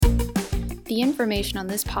The information on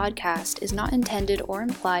this podcast is not intended or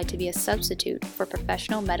implied to be a substitute for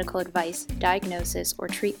professional medical advice, diagnosis, or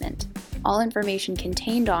treatment. All information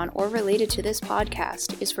contained on or related to this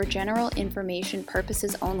podcast is for general information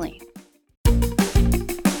purposes only.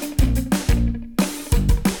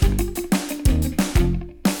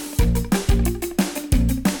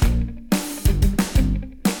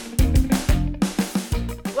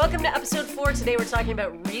 Welcome to episode 4. Today we're talking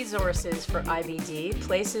about resources for IBD,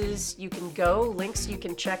 places you can go, links you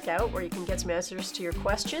can check out where you can get some answers to your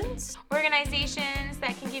questions. Organizations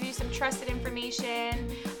that can give you some trusted information,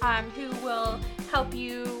 who will help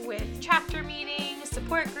you with chapter meetings,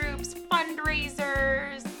 support groups,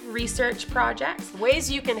 fundraisers, research projects.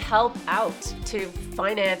 Ways you can help out to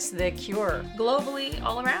finance the cure. Globally,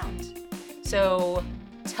 all around. So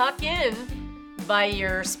tuck in by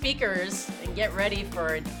your speakers and get ready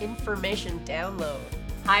for an information download.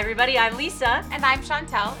 Hi everybody, I'm Lisa. And I'm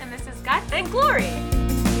Chantel, and this is Guts And Glory.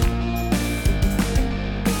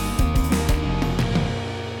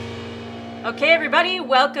 Okay everybody,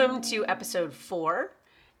 welcome to episode 4.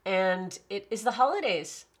 And it is the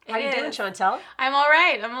holidays. How you doing, Chantel? I'm all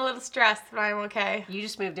right. I'm a little stressed, but I'm okay. You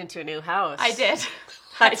just moved into a new house. I did.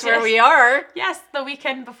 That's where we are. Yes, the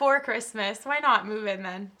weekend before Christmas. Why not move in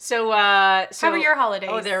then? So how were your holidays?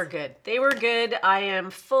 Oh, they were good. They were good. I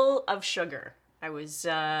am full of sugar. I was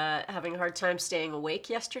having a hard time staying awake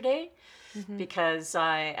yesterday because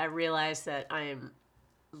I realized that I'm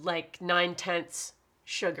like 9/10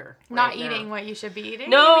 sugar. Not eating what you should be eating?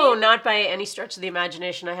 No, not by any stretch of the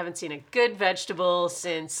imagination. I haven't seen a good vegetable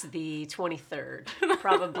since the 23rd,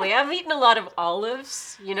 probably. I've eaten a lot of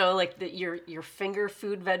olives, you know, like your finger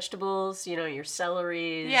food vegetables, you know, your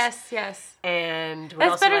celeries. Yes. And what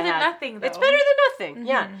That's else better do I than have? nothing, though. It's better than nothing,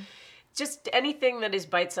 yeah. Just anything that is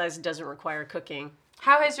bite-sized and doesn't require cooking.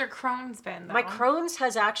 How has your Crohn's been, though? My Crohn's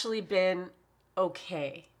has actually been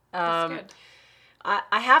okay. That's good.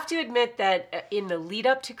 I have to admit that in the lead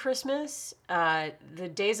up to Christmas, the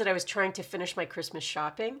days that I was trying to finish my Christmas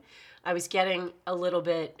shopping, I was getting a little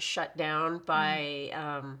bit shut down by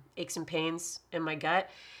aches and pains in my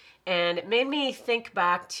gut. And it made me think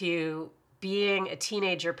back to being a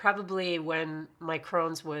teenager, probably when my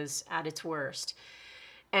Crohn's was at its worst.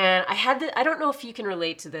 And I had I don't know if you can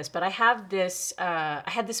relate to this, but I had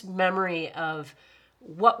this memory of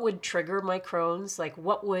what would trigger my Crohn's, like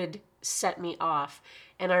what would set me off.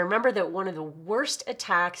 And I remember that one of the worst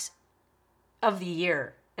attacks of the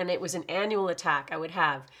year, and it was an annual attack I would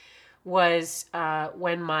have, was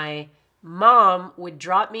when my mom would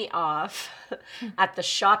drop me off at the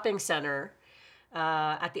shopping center,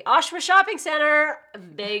 at the Oshawa Shopping Center.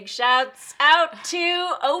 Big shouts out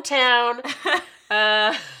to O-Town.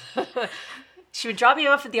 She would drop me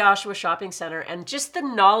off at the Oshawa Shopping Center, and just the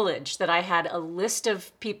knowledge that I had a list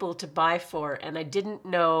of people to buy for, and I didn't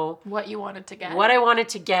know what you wanted to get. What I wanted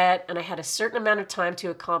to get, and I had a certain amount of time to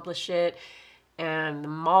accomplish it, and the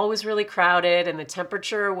mall was really crowded, and the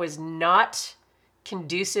temperature was not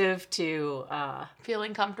conducive to...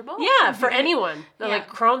 feeling comfortable? Yeah, for anyone. Yeah. Like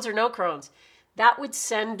Crohn's or no Crohn's. That would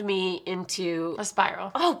send me into... a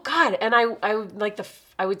spiral. Oh, God. And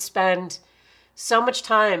I would spend so much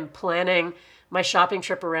time planning my shopping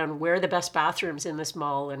trip around where are the best bathrooms in this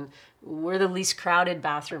mall and where are the least crowded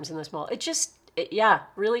bathrooms in this mall. It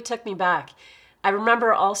really took me back. I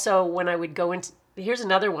remember also when I would go into, here's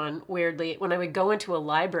another one, weirdly, when I would go into a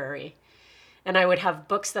library and I would have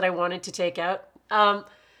books that I wanted to take out.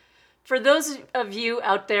 For those of you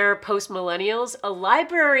out there, post-millennials, a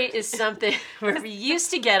library is something where we used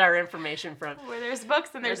to get our information from. Where there's books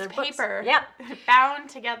and there's paper. Yeah. Bound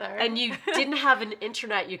together. And you didn't have an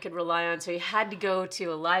internet you could rely on, so you had to go to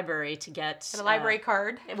a library to get... a library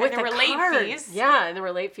card. With and there were late fees. Yeah, and there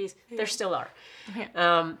were late fees. Yeah. There still are.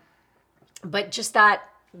 Yeah. But just that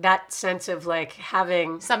sense of like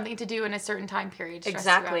having... something to do in a certain time period.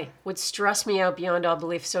 Exactly. Would stress me out beyond all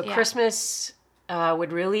belief. So Christmas...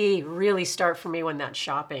 would really, really start for me when that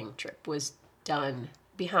shopping trip was done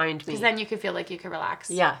behind me. Because then you could feel like you could relax.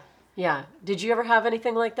 Yeah. Did you ever have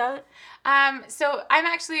anything like that? So I'm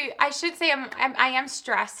actually, I should say I am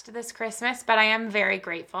stressed this Christmas, but I am very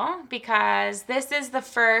grateful because this is the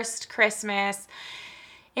first Christmas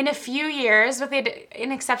in a few years, with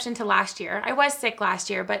an exception to last year. I was sick last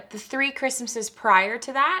year, but the 3 Christmases prior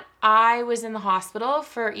to that, I was in the hospital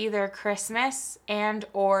for either Christmas and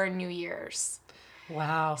or New Year's.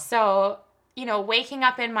 Wow. So, you know, waking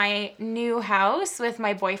up in my new house with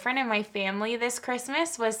my boyfriend and my family this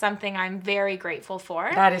Christmas was something I'm very grateful for.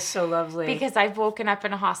 That is so lovely. Because I've woken up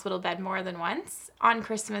in a hospital bed more than once on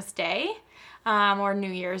Christmas Day or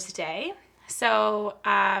New Year's Day. So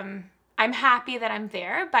I'm I'm happy that I'm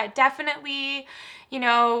there, but definitely, you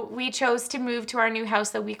know, we chose to move to our new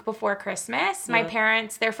house the week before Christmas. My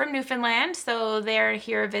parents, they're from Newfoundland, so they're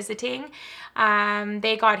here visiting.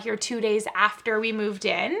 They got here 2 days after we moved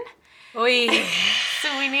in. Oy. So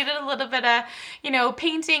we needed a little bit of, you know,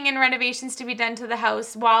 painting and renovations to be done to the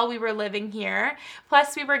house while we were living here.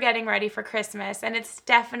 Plus we were getting ready for Christmas, and it's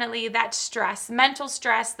definitely that stress, mental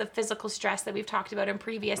stress, the physical stress that we've talked about in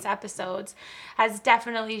previous episodes has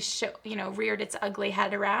definitely, reared its ugly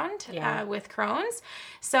head around with Crohn's.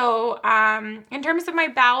 So in terms of my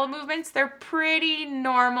bowel movements, they're pretty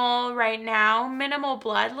normal right now, minimal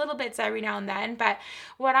blood, little bits every now and then, but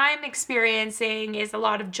what I'm experiencing is a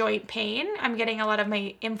lot of joint pain. I'm getting a lot of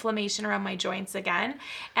my inflammation around my joints again,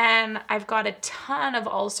 and I've got a ton of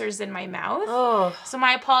ulcers in my mouth. Oh. So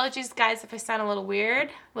my apologies, guys, if I sound a little weird,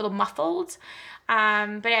 a little muffled. But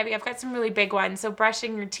yeah, I've got some really big ones. So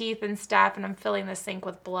brushing your teeth and stuff, and I'm filling the sink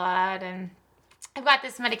with blood, and I've got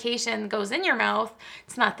this medication that goes in your mouth.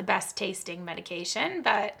 It's not the best tasting medication,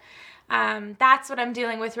 but that's what I'm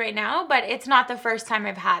dealing with right now. But it's not the first time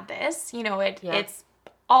I've had this. You know, it's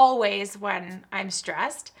always when I'm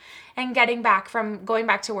stressed. And going back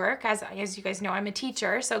to work, as you guys know, I'm a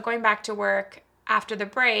teacher. So going back to work after the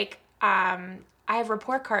break, I have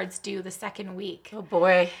report cards due the second week. Oh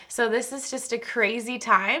boy. So this is just a crazy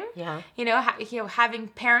time. Yeah. You know, having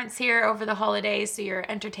parents here over the holidays, so you're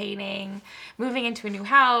entertaining, moving into a new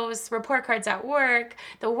house, report cards at work,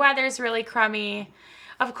 the weather's really crummy.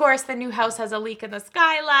 Of course, the new house has a leak in the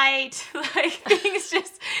skylight. Like things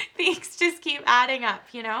just keep adding up,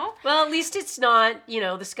 you know? Well, at least it's not,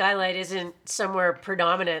 the skylight isn't somewhere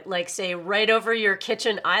predominant, like say right over your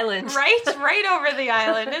kitchen island. Right over the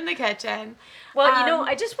island in the kitchen. Well,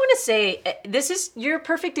 I just want to say you're a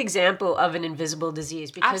perfect example of an invisible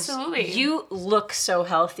disease because absolutely. You look so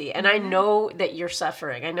healthy, and I know that you're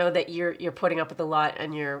suffering. I know that you're putting up with a lot,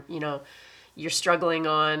 and you're struggling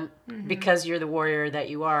on because you're the warrior that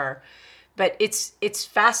you are. But it's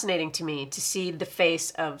fascinating to me to see the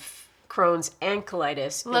face of Crohn's and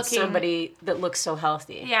colitis in somebody that looks so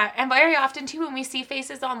healthy. Yeah, and very often too when we see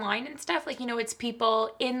faces online and stuff, like, it's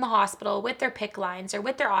people in the hospital with their PICC lines or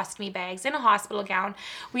with their ostomy bags in a hospital gown.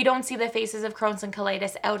 We don't see the faces of Crohn's and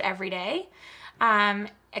colitis out every day.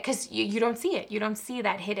 Because you don't see it. You don't see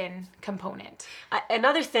that hidden component.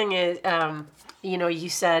 Another thing is, you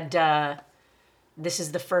said this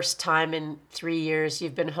is the first time in 3 years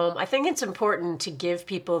you've been home. I think it's important to give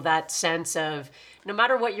people that sense of no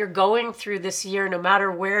matter what you're going through this year, no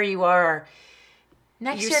matter where you are,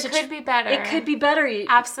 next year could be better. It could be better.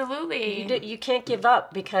 Absolutely. You can't give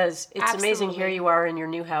up because it's Absolutely. Amazing. Here you are in your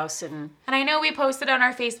new house. And I know we posted on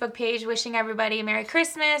our Facebook page wishing everybody a Merry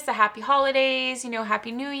Christmas, a Happy Holidays,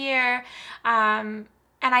 Happy New Year. And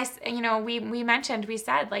we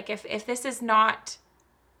said, like, if this is not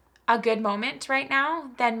a good moment right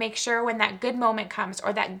now, then make sure when that good moment comes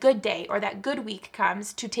or that good day or that good week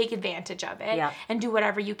comes to take advantage of it and do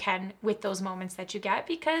whatever you can with those moments that you get,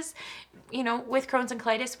 because with Crohn's and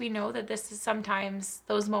colitis we know that this is sometimes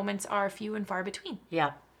those moments are few and far between.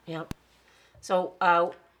 Yeah. So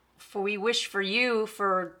we wish for you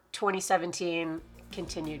for 2017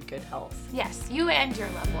 continued good health. Yes, you and your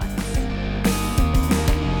loved ones.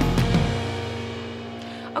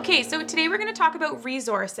 Okay, so today we're going to talk about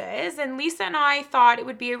resources, and Lisa and I thought it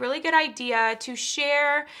would be a really good idea to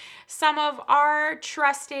share some of our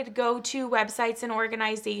trusted go-to websites and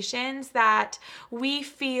organizations that we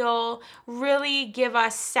feel really give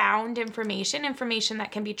us sound information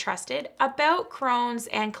that can be trusted about Crohn's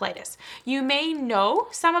and colitis. You may know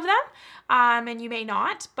some of them, and you may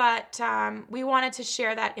not, but we wanted to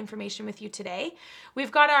share that information with you today. We've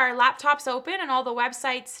got our laptops open and all the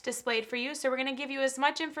websites displayed for you, so we're going to give you as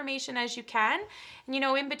much information as you can. And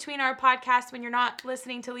in between our podcast, when you're not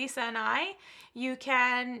listening to Lisa and I, you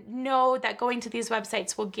can know that going to these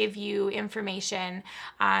websites will give you information,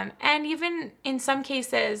 and even in some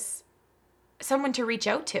cases, someone to reach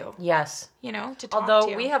out to. Yes. To talk to.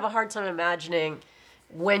 Although we have a hard time imagining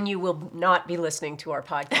when you will not be listening to our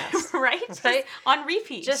podcast. Right? On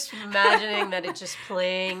repeat. Just imagining that it's just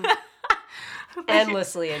playing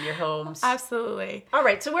endlessly in your homes. Absolutely. All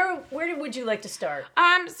right, so where would you like to start?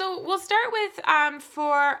 So we'll start with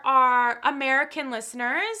for our American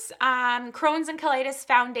listeners, Crohn's and Colitis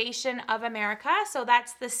Foundation of America. So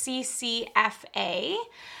that's the CCFA.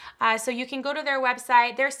 So you can go to their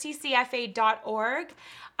website. They're ccfa.org.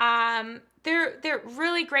 They're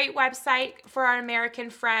really great website for our American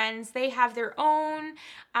friends. They have their own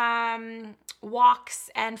walks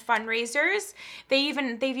and fundraisers. They've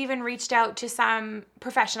even reached out to some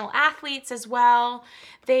professional athletes as well.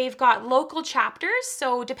 They've got local chapters,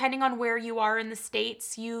 so depending on where you are in the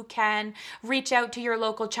States, you can reach out to your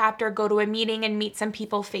local chapter, go to a meeting and meet some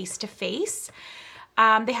people face to face.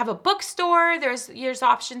 They have a bookstore. There's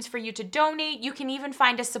options for you to donate. You can even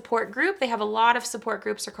find a support group. They have a lot of support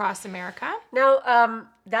groups across America. Now,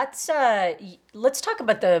 let's talk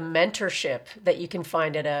about the mentorship that you can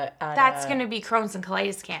find That's going to be Crohn's and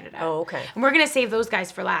Colitis Canada. Oh, okay. And we're going to save those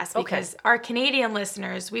guys for last because our Canadian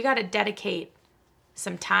listeners, we got to dedicate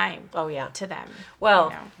some time to them.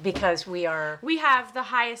 Well, because we have the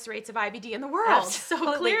highest rates of IBD in the world. Absolutely.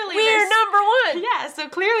 So clearly we're number one. Yeah, so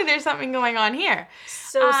clearly there's something going on here.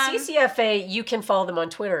 So CCFA, you can follow them on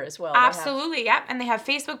Twitter as well. Absolutely, yeah. And they have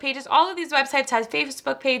Facebook pages. All of these websites have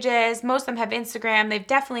Facebook pages. Most of them have Instagram. They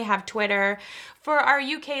definitely have Twitter. For our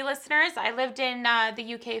UK listeners, I lived in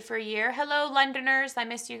the UK for a year. Hello, Londoners. I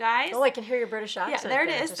miss you guys. Oh, I can hear your British accent. Yeah, there it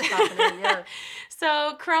is. Just popping in, yeah.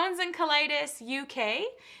 So Crohn's and Colitis UK.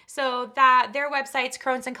 So their website's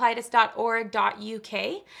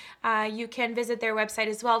crohnsandcolitis.org.uk. You can visit their website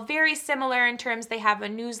as well. Very similar in terms they have a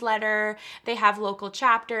newsletter, they have local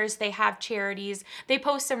chapters, they have charities. They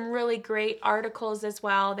post some really great articles as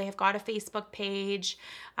well. They have got a Facebook page.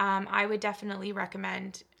 I would definitely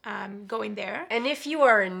recommend going there. And if you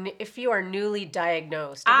are newly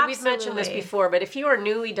diagnosed, we've mentioned this before, but if you are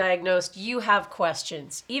newly diagnosed, you have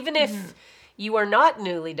questions. Even if you are not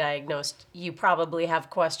newly diagnosed, you probably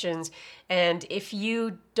have questions. And if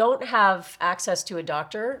you don't have access to a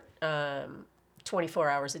doctor 24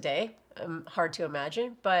 hours a day, hard to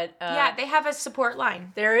imagine, but they have a support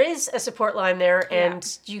line. There is a support line there, and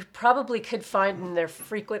you probably could find in their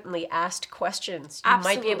frequently asked questions. You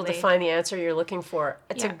might be able to find the answer you're looking for.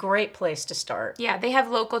 It's a great place to start. Yeah, they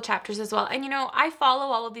have local chapters as well. And I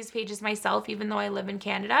follow all of these pages myself, even though I live in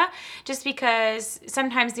Canada, just because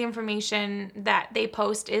sometimes the information that they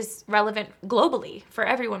post is relevant globally for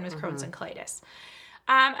everyone with Crohn's and colitis.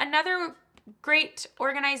 Another great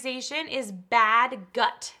organization is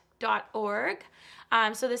badgut.org.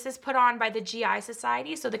 So this is put on by the GI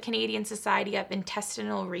Society, so the Canadian Society of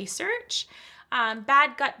Intestinal Research.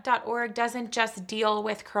 Badgut.org doesn't just deal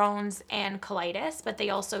with Crohn's and colitis, but they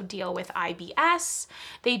also deal with IBS.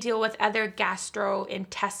 They deal with other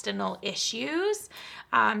gastrointestinal issues.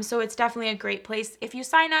 So it's definitely a great place. If you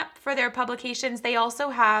sign up for their publications, they also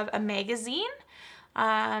have a magazine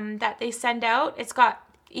that they send out. It's got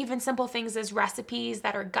even simple things as recipes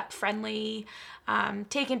that are gut friendly.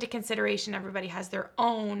 Take into consideration everybody has their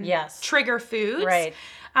own trigger foods. Right.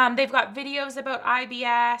 They've got videos about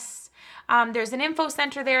IBS. There's an info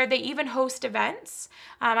center there. They even host events.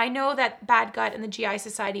 I know that Bad Gut and the GI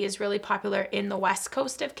Society is really popular in the west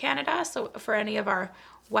coast of Canada. So for any of our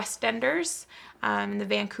Westenders in the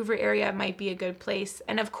Vancouver area, it might be a good place.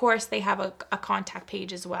 And of course, they have a contact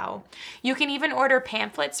page as well. You can even order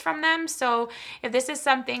pamphlets from them. So if this is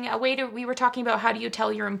something, we were talking about how do you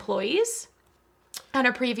tell your employees on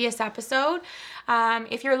a previous episode.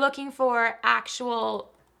 If you're looking for actual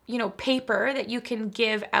paper that you can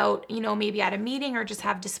give out, maybe at a meeting or just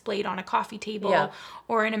have displayed on a coffee table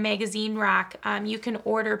or in a magazine rack, you can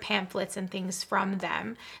order pamphlets and things from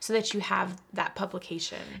them so that you have that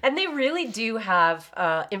publication. And they really do have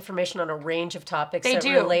information on a range of topics that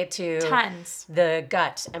relate to the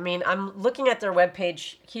gut. I mean, I'm looking at their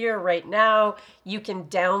webpage here right now. You can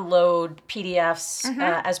download PDFs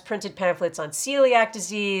as printed pamphlets on celiac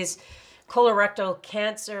disease, colorectal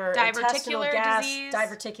cancer, intestinal gas, disease,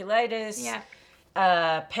 diverticulitis,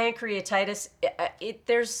 pancreatitis.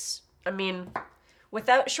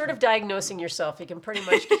 Short of diagnosing yourself, you can pretty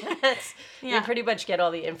much get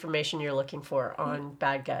all the information you're looking for on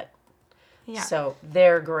Bad Gut. Yeah. So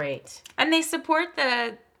they're great. And they support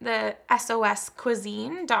the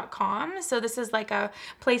SOScuisine.com. So this is like a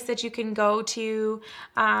place that you can go to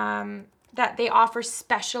that they offer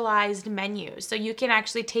specialized menus. So you can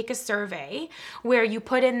actually take a survey where you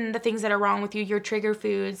put in the things that are wrong with you, your trigger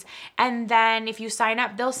foods, and then if you sign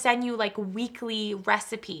up, they'll send you like weekly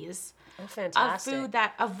recipes of food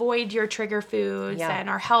that avoid your trigger foods and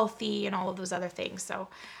are healthy and all of those other things. So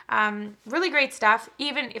really great stuff.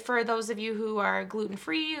 Even for those of you who are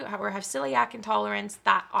gluten-free or have celiac intolerance,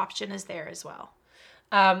 that option is there as well.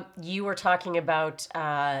 You were talking about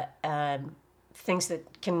things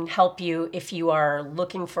that can help you if you are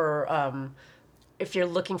looking for a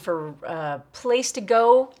place to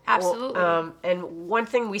go. Absolutely. And one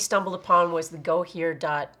thing we stumbled upon was the Go Here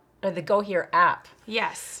app.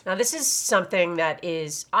 Yes. Now this is something that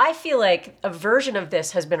I feel like a version of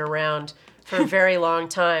this has been around for a very long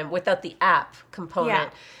time without the app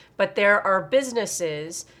component. But there are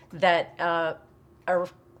businesses that are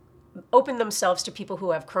open themselves to people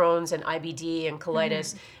who have Crohn's and IBD and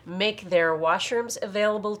colitis, make their washrooms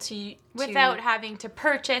available to without having to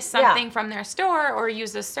purchase something from their store or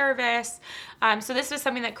use a service. So this was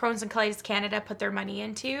something that Crohn's and Colitis Canada put their money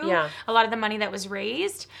into. Yeah. A lot of the money that was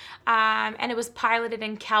raised. And it was piloted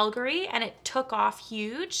in Calgary, and it took off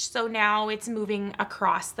huge. So now it's moving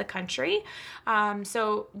across the country.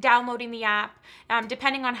 So downloading the app,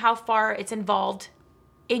 depending on how far it's involved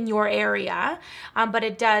in your area, but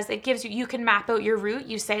it gives you can map out your route.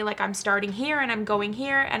 You say, like, I'm starting here and I'm going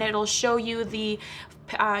here, and it'll show you the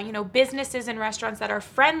businesses and restaurants that are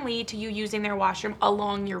friendly to you using their washroom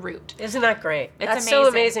along your route. Isn't that great? It's That's amazing. so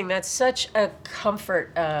amazing. That's such a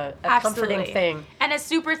comforting thing. And a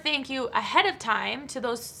super thank you ahead of time to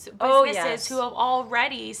those Oh, businesses yes. who have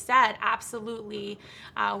already said, absolutely,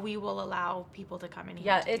 we will allow people to come in here.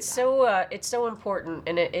 Yeah, to do it's that. it's so important,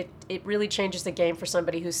 and it really changes the game for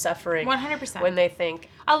somebody who's suffering 100%. when they think,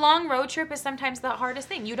 A long road trip is sometimes the hardest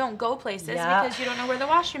thing. You don't go places because you don't know where the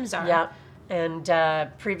washrooms are. yeah. And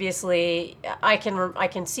previously, I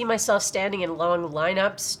can see myself standing in long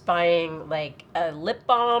lineups buying like a lip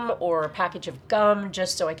balm or a package of gum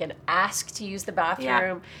just so I can ask to use the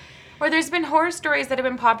bathroom. Or there's been horror stories that have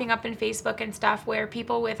been popping up in Facebook and stuff where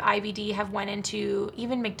people with IBD have went into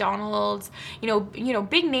even McDonald's,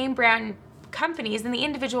 big name brand companies, and the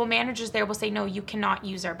individual managers there will say, no, you cannot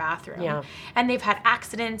use our bathroom. Yeah. And they've had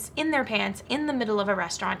accidents in their pants in the middle of a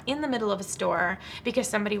restaurant, in the middle of a store, because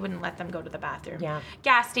somebody wouldn't let them go to the bathroom. Yeah.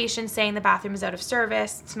 Gas stations saying the bathroom is out of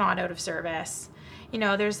service. It's not out of service.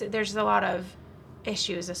 There's a lot of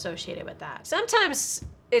issues associated with that. Sometimes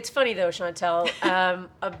it's funny though, Chantel.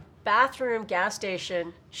 A bathroom gas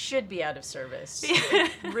station should be out of service.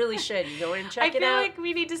 It really should. You go in and check it out. I feel like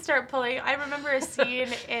we need to start pulling. I remember a scene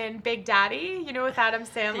in Big Daddy, with Adam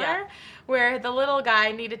Sandler, where the little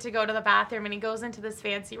guy needed to go to the bathroom, and he goes into this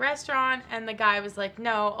fancy restaurant, and the guy was like,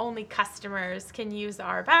 no, only customers can use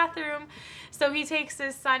our bathroom. So he takes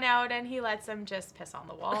his son out, and he lets him just piss on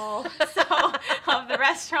the wall of the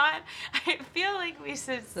restaurant. I feel like we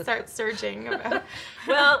should start searching about.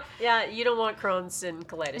 Well, yeah, you don't want Crohn's and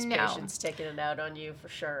colitis No. patients taking it out on you for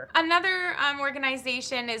sure. Another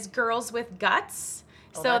organization is Girls with Guts.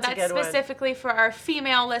 Oh, So that's a that's good one. specifically for our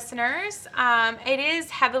female listeners. It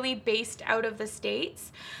is heavily based out of the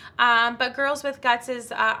States. But Girls with Guts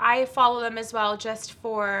is, I follow them as well just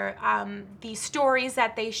for the stories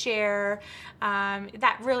that they share,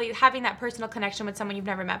 that really having that personal connection with someone you've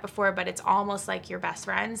never met before, but it's almost like your best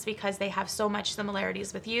friends because they have so much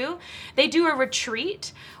similarities with you. They do a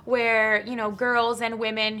retreat where, girls and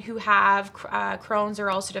women who have Crohn's or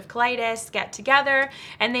ulcerative colitis get together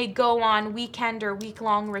and they go on weekend or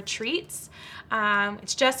week-long retreats.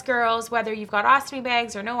 It's just girls, whether you've got ostomy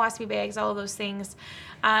bags or no ostomy bags, all of those things.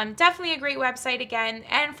 Definitely a great website again.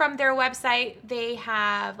 And from their website, they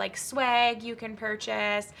have like swag you can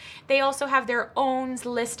purchase. They also have their own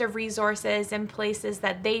list of resources and places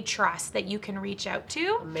that they trust that you can reach out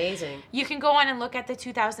to. Amazing. You can go on and look at the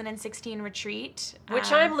 2016 retreat.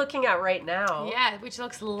 Which I'm looking at right now. Yeah, which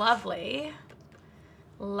looks lovely.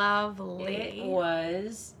 Lovely. It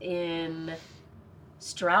was in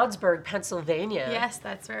Stroudsburg, Pennsylvania. Yes,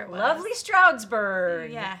 that's where it was. Lovely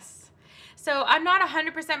Stroudsburg. Yes. So I'm not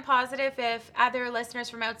 100% positive if other listeners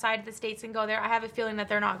from outside the States can go there. I have a feeling that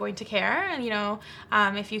they're not going to care,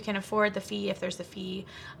 if you can afford the fee, if there's a fee.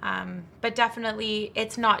 But definitely,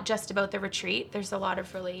 it's not just about the retreat. There's a lot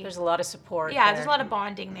of There's a lot of support. yeah, there. there's a lot of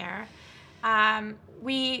bonding there.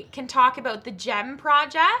 We can talk about the GEM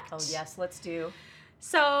project. Oh, yes, let's do.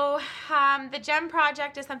 So the GEM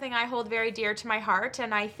project is something I hold very dear to my heart,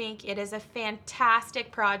 and I think it is a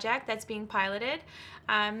fantastic project that's being piloted.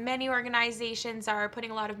 Many organizations are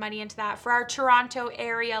putting a lot of money into that. For our Toronto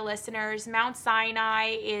area listeners, Mount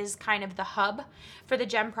Sinai is kind of the hub for the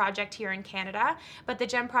GEM project here in Canada, but the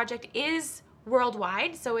GEM project is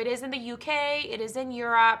worldwide. So it is in the UK, it is in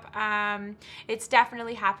Europe, it's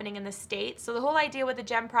definitely happening in the States. So the whole idea with the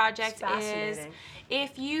GEM project is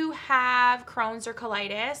if you have Crohn's or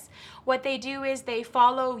colitis, what they do is they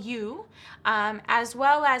follow you as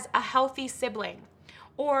well as a healthy sibling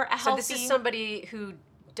or a healthy... So this is somebody who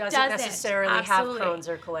doesn't necessarily absolutely. have Crohn's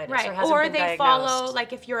or colitis, right? or hasn't been they diagnosed. follow,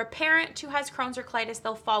 like if you're a parent who has Crohn's or colitis,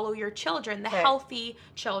 they'll follow your children, the healthy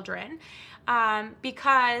children.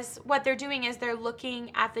 Because what they're doing is they're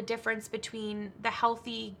looking at the difference between the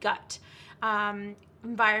healthy gut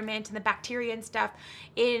environment and the bacteria and stuff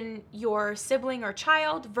in your sibling or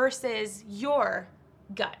child versus your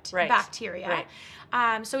gut bacteria.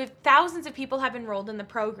 Right. So thousands of people have enrolled in the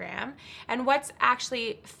program, and what's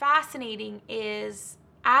actually fascinating is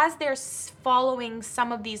as they're following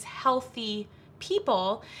some of these healthy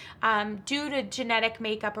people, due to genetic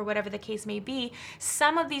makeup or whatever the case may be,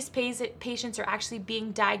 some of these patients are actually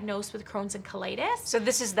being diagnosed with Crohn's and colitis. So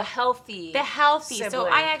this is the healthy. So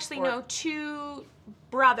I actually know two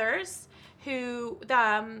brothers who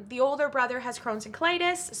the older brother has Crohn's and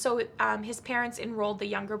colitis, so his parents enrolled the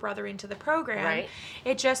younger brother into the program. Right.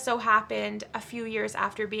 It just so happened a few years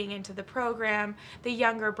after being into the program, the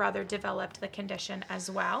younger brother developed the condition as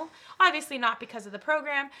well. Obviously not because of the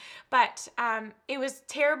program, but it was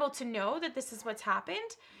terrible to know that this is what's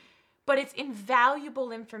happened, but it's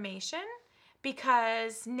invaluable information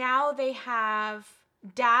because now they have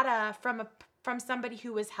data from somebody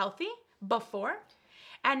who was healthy before,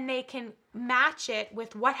 and they can match it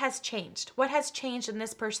with what has changed in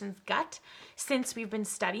this person's gut since we've been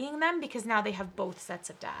studying them, because now they have both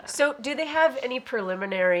sets of data. So do they have any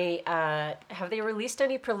preliminary, have they released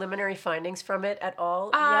any preliminary findings from it at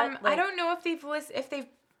all yet? I don't know if they've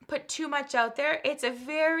put too much out there. It's a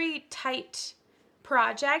very tight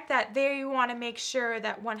project that they want to make sure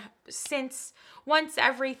that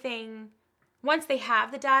once they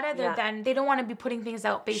have the data, then they don't want to be putting things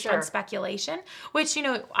out based on speculation, which,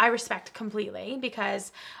 I respect completely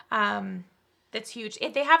because that's huge.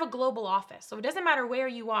 They have a global office, so it doesn't matter where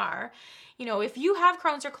you are. If you have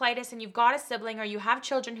Crohn's or colitis and you've got a sibling or you have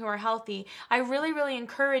children who are healthy, I really, really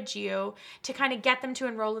encourage you to kind of get them to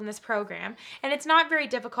enroll in this program. And it's not very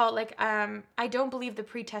difficult. I don't believe the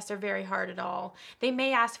pre-tests are very hard at all. They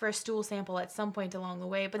may ask for a stool sample at some point along the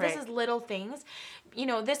way, but this is little things.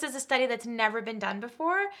 This is a study that's never been done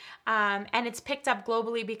before, and it's picked up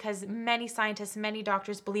globally because many scientists, many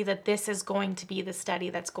doctors believe that this is going to be the study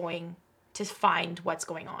that's going to find what's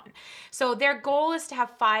going on. So their goal is to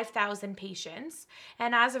have 5,000 patients,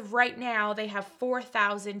 and as of right now, they have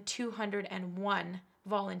 4,201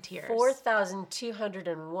 volunteers.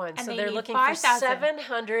 4,201. So they're looking for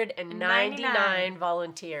 799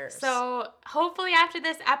 volunteers. So hopefully after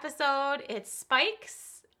this episode, it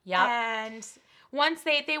spikes. Yeah. And once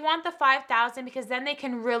they want the 5,000, because then they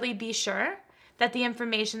can really be sure that the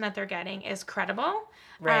information that they're getting is credible,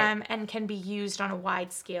 and can be used on a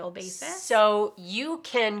wide scale basis. So you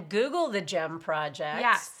can Google the GEM Project.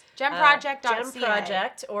 Yes, gemproject.ca. GEM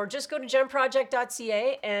Project, or just go to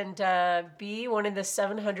gemproject.ca and be one of the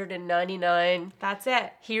 799 That's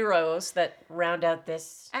it. heroes that round out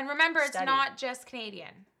this And remember, study. It's not just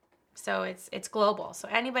Canadian. So it's global. So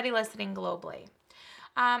anybody listening globally.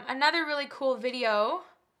 Another really cool video,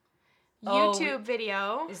 YouTube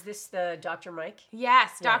video. Is this the Dr. Mike?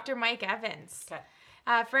 Yes, Dr. Mike Evans. Okay.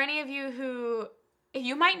 For any of you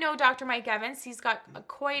you might know Dr. Mike Evans, he's got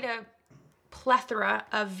quite a plethora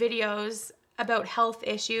of videos about health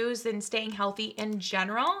issues and staying healthy in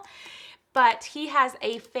general. But he has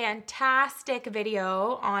a fantastic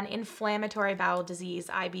video on inflammatory bowel disease,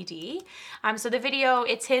 IBD. So the video,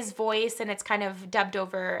 it's his voice and it's kind of dubbed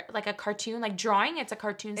over like a cartoon, like drawing. It's a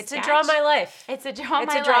cartoon sketch. It's a Draw My Life. It's a Draw My Life.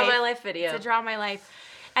 It's a Draw My Life video. It's a Draw My Life.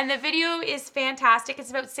 And the video is fantastic. It's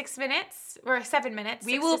about 6 minutes or 7 minutes.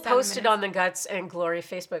 We will post it on the Guts and Glory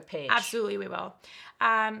Facebook page. Absolutely, we will.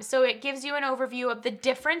 So it gives you an overview of the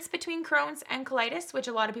difference between Crohn's and colitis, which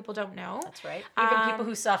a lot of people don't know. That's right. Even people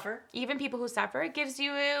who suffer. It gives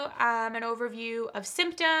you an overview of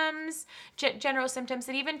symptoms, general symptoms.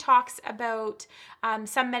 It even talks about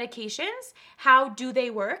some medications. How do they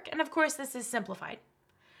work? And of course, this is simplified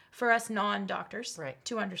for us non-doctors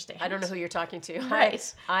to understand. I don't know who you're talking to.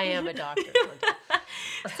 Right. I am a doctor.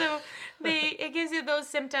 So it gives you those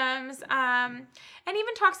symptoms, and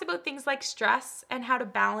even talks about things like stress and how to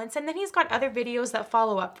balance. And then he's got other videos that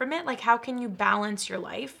follow up from it, like how can you balance your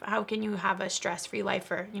life? How can you have a stress-free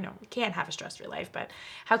life? Or, you can't have a stress-free life, but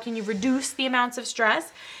how can you reduce the amounts of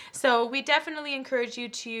stress? So we definitely encourage you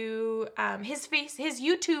to, his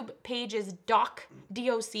YouTube page is Doc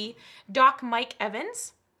Mike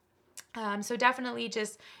Evans. So definitely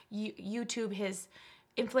just YouTube his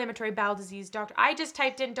inflammatory bowel disease doctor. I just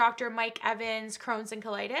typed in Dr. Mike Evans, Crohn's and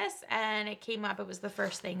colitis, and it came up. It was the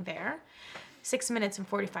first thing there. 6 minutes and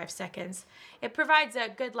 45 seconds. It provides a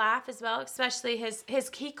good laugh as well, especially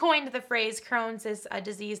he coined the phrase Crohn's is a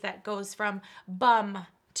disease that goes from bum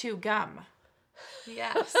to gum.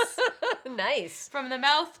 Yes. Nice. From the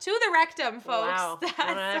mouth to the rectum, folks. Wow.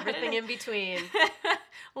 Everything in between.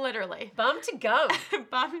 Literally. Bum to gum.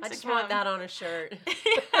 Bum to gum. I just want that on a shirt.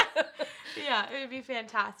 Yeah, it would be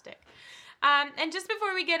fantastic. And just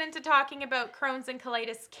before we get into talking about Crohn's and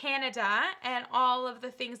Colitis Canada and all of the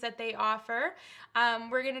things that they offer,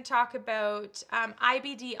 we're going to talk about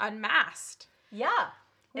IBD Unmasked. Yeah.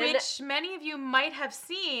 Which many of you might have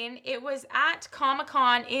seen. It was at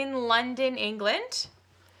Comic-Con in London, England.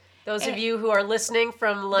 Those of you who are listening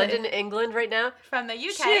from London, England right now. From the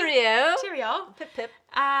UK. Cheerio. Cheerio. Pip, pip.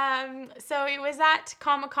 So it was at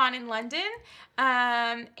Comic-Con in London.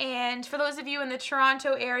 And for those of you in the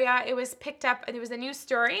Toronto area, it was picked up. There was a news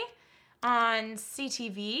story on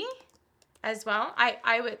CTV as well.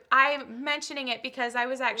 I'm mentioning it because I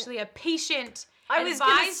was actually a patient I was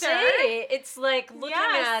going to say, it's like looking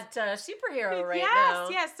at superhero right now.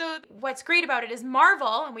 Yes. So what's great about it is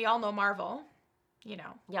Marvel, and we all know Marvel, you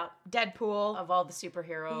know. Yeah. Deadpool. Of all the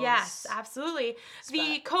superheroes. Yes, absolutely.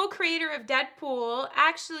 The co-creator of Deadpool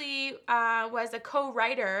actually was a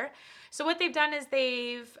co-writer. So what they've done is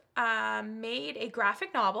they've made a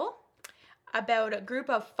graphic novel about a group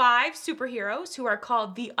of 5 superheroes who are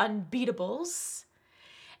called the Unbeatables.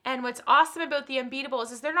 And what's awesome about the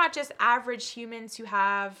Unbeatables is they're not just average humans who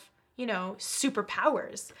have, you know,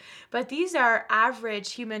 superpowers, but these are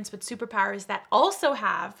average humans with superpowers that also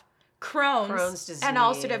have Crohn's disease and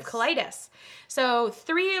ulcerative colitis. So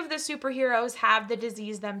 3 of the superheroes have the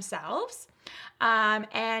disease themselves.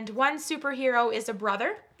 And one superhero is a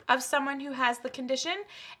brother of someone who has the condition,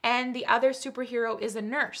 and the other superhero is a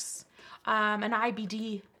nurse, an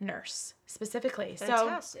IBD nurse specifically.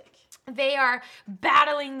 Fantastic. So they are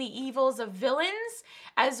battling the evils of villains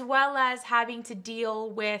as well as having to deal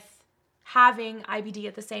with having IBD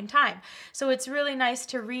at the same time. So it's really nice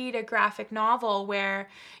to read a graphic novel where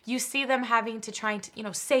you see them having to try to, you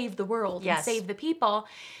know, save the world and save the people,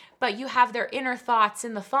 but you have their inner thoughts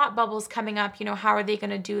and the thought bubbles coming up, you know, how are they going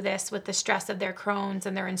to do this with the stress of their Crohn's,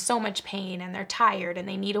 and they're in so much pain and they're tired and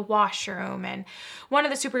they need a washroom. And one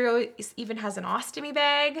of the superheroes even has an ostomy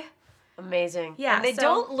bag. Amazing. Yeah. And they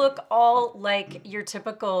don't look all like your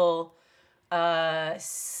typical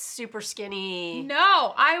super skinny.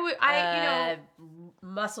 No, I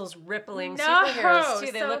muscles rippling superheroes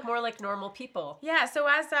too. They look more like normal people. Yeah, so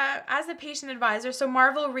as a patient advisor, so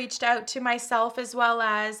Marvel reached out to myself as well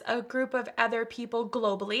as a group of other people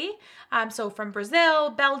globally. So from Brazil,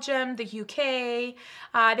 Belgium, the UK.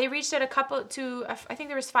 They reached out I think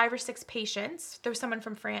there was 5 or 6 patients. There was someone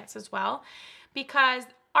from France as well, because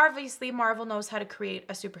obviously Marvel knows how to create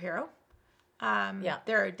a superhero.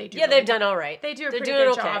 They do. Yeah, they've done all right. They do a pretty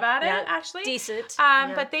good job at it, actually. Decent.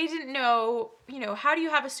 But they didn't know, you know, how do you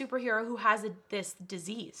have a superhero who has this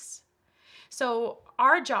disease? So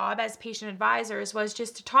our job as patient advisors was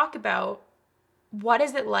just to talk about what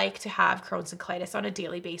is it like to have Crohn's and colitis on a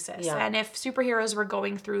daily basis. Yeah. And if superheroes were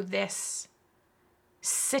going through this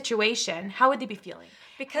situation, how would they be feeling?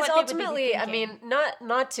 Because ultimately, I mean,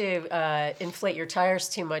 not to inflate your tires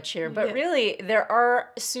too much here, but really there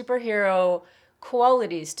are superhero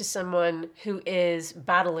qualities to someone who is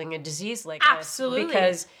battling a disease like this.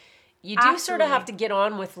 Because you do sort of have to get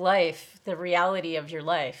on with life, the reality of your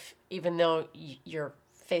life, even though you're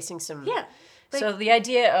facing some... Yeah. So the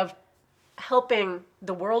idea of helping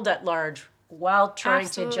the world at large while trying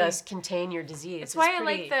to just contain your disease. That's why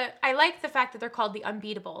I like the fact that they're called the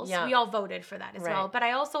Unbeatables. Yeah. We all voted for that as well. But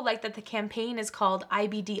I also like that the campaign is called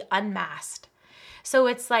IBD Unmasked. So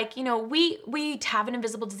it's like, you know, we have an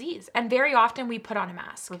invisible disease, and very often we put on a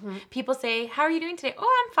mask. Mm-hmm. People say, "How are you doing today?"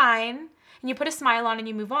 "Oh, I'm fine." And you put a smile on and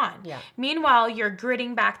you move on. Yeah. Meanwhile, you're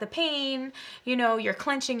gritting back the pain, you know, you're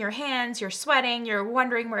clenching your hands, you're sweating, you're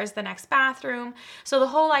wondering where's the next bathroom. So the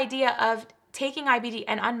whole idea of taking IBD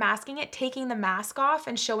and unmasking it, taking the mask off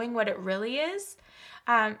and showing what it really is,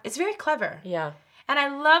 it's very clever. Yeah. And I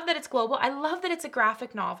love that it's global. I love that it's a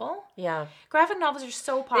graphic novel. Yeah. Graphic novels are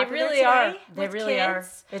so popular today. They really are.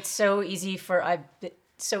 It's so easy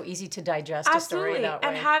so easy to digest a story that way.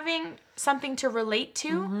 And having something to relate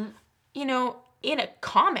to, you know, in a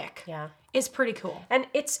comic is pretty cool. And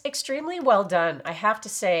it's extremely well done, I have to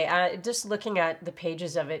say. Just looking at the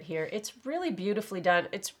pages of it here, it's really beautifully done.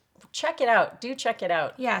 Check it out. Do check it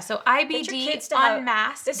out. Yeah, so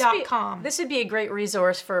IBDunmasked.com. This would be a great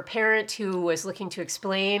resource for a parent who is looking to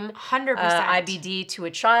explain 100% IBD to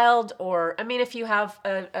a child. Or, I mean, if you have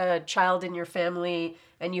a child in your family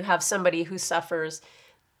and you have somebody who suffers,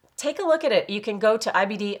 take a look at it. You can go to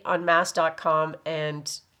IBDunmasked.com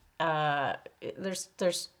and there's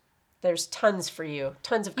tons for you.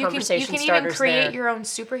 Tons of conversation starters there. You can even create your own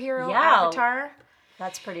superhero avatar.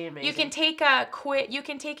 That's pretty amazing. You can take a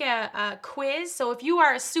quiz. So if you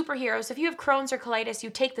are a superhero, so if you have Crohn's or colitis, you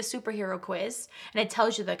take the superhero quiz, and it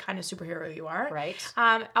tells you the kind of superhero you are. Right.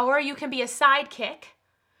 Or you can be a sidekick.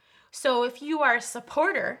 So if you are a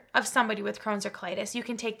supporter of somebody with Crohn's or colitis, you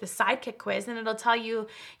can take the sidekick quiz, and it'll tell you,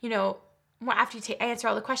 you know, after you answer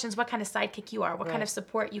all the questions, what kind of sidekick you are, what kind of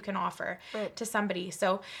support you can offer to somebody.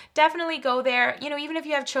 So definitely go there. You know, even if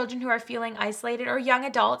you have children who are feeling isolated, or young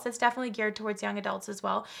adults, it's definitely geared towards young adults as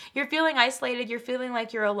well. You're feeling isolated, you're feeling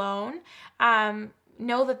like you're alone.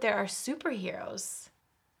 Know that there are superheroes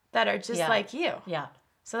that are just like you. Yeah.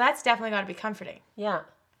 So that's definitely got to be comforting. Yeah.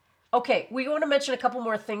 Okay, we want to mention a couple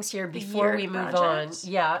more things here before we move on.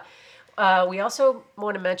 Yeah. We also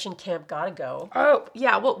want to mention Camp Gotta Go. Oh,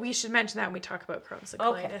 yeah. Well, we should mention that when we talk about Crohn's and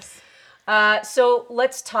colitis. So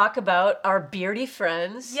let's talk about our beardy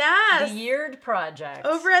friends. Yes. The Yeard Project.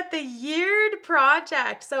 Over at the Yeard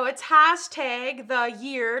Project. So it's hashtag the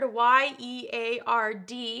Yeard,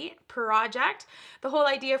 YEARD project. The whole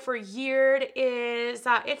idea for Yeard is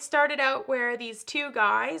it started out where these two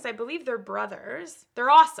guys, I believe they're brothers.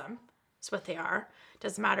 They're awesome. That's what they are.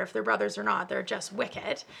 Doesn't matter if they're brothers or not. They're just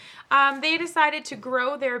wicked. They decided to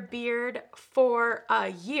grow their beard for a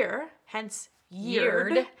year, hence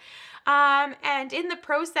Yeard. And in the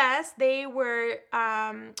process, they were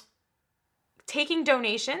taking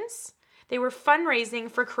donations. They were fundraising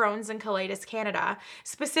for Crohn's and Colitis Canada,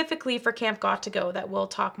 specifically for Camp Got to Go, that we'll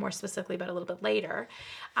talk more specifically about a little bit later.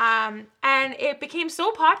 And it became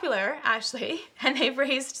so popular, actually, and they've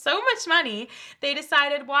raised so much money, they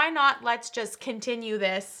decided, why not, let's just continue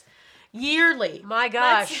this yearly. My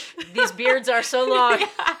gosh, these beards are so long.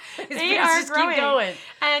 They are just growing. Keep going.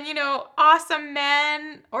 And, you know, awesome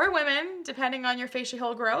men or women, depending on your facial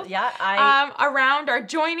hair growth, around are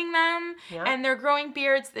joining them, and they're growing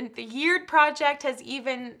beards. And the Yeard Project has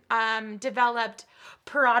even developed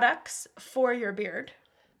products for your beard.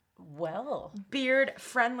 Well,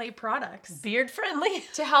 beard-friendly products. Beard-friendly?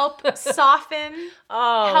 To help soften,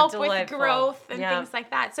 help delightful. With growth and things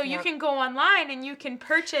like that. So you can go online and you can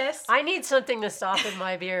purchase... I need something to soften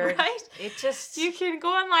my beard. Right? It just... You can go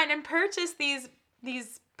online and purchase these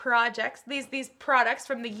projects, these products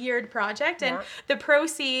from the Yeard Project, and the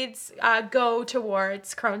proceeds go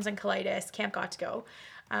towards Crohn's and Colitis, Camp Got to Go.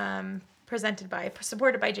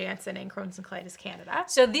 Supported by Janssen and Crohn's and Colitis Canada.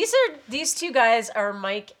 So these two guys are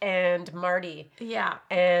Mike and Marty. Yeah.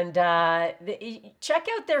 And check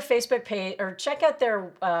out their Facebook page, or check out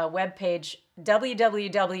their webpage,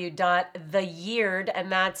 www.theyeard, and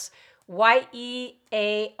that's YEARD,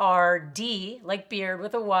 like beard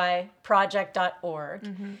with a Y, project.org.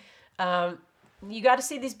 Mm-hmm. You got to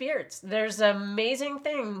see these beards. There's amazing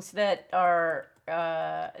things that are...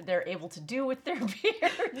 they're able to do with their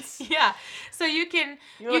beards. Yeah. So you can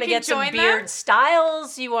get some beard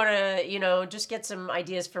styles. You want to, just get some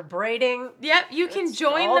ideas for braiding. Yep. You can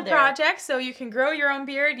join the project, so you can grow your own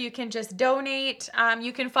beard. You can just donate.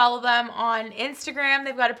 You can follow them on Instagram.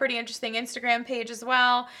 They've got a pretty interesting Instagram page as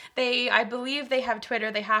well. I believe they have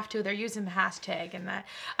Twitter. They have to. They're using the hashtag and that.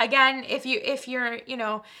 Again, if you're,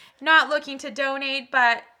 not looking to donate,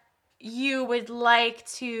 but you would like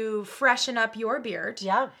to freshen up your beard,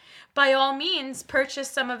 by all means, purchase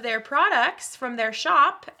some of their products from their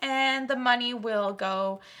shop, and the money will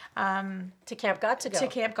go to Camp Got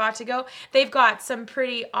to Go. They've got some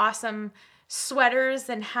pretty awesome sweaters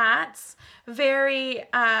and hats, very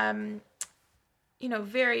very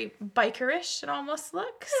bikerish it almost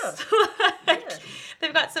looks.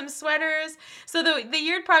 They've got some sweaters. So the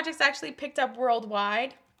Yeard Project's actually picked up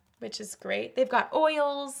worldwide, which is great. They've got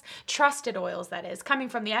oils, trusted oils, that is, coming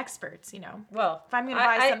from the experts, Well, if I'm going to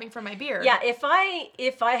buy something for my beard. Yeah, if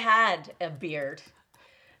I had a beard,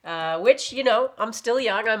 which, I'm still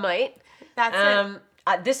young, I might. That's it.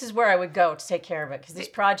 This is where I would go to take care of it, because these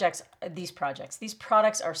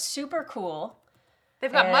products are super cool.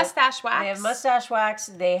 They've got mustache wax. They have mustache wax.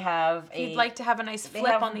 They have if you'd like to have a nice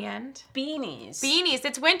flip on the end. Beanies.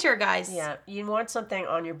 It's winter, guys. Yeah, you want something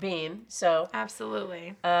on your bean, so.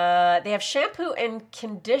 Absolutely. They have shampoo and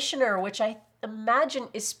conditioner, which I imagine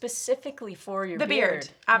is specifically for your beard.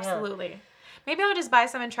 Absolutely. Yeah. Maybe I'll just buy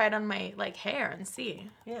some and try it on my hair and see.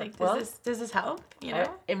 Yeah. Does this help?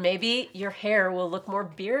 And maybe your hair will look more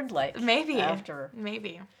beard-like. Maybe. After.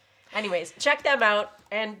 Maybe. Anyways, check them out.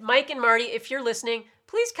 And Mike and Marty, if you're listening,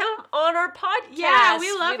 please come on our podcast. Yeah, we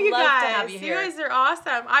love you guys. To have you here. You guys are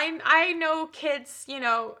awesome. I know kids,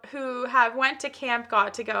 who have went to Camp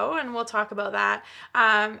Got to Go, and we'll talk about that.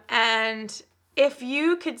 And if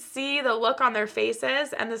you could see the look on their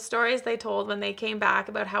faces and the stories they told when they came back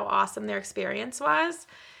about how awesome their experience was,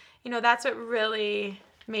 that's what really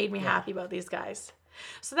made me happy about these guys.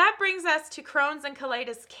 So that brings us to Crohn's and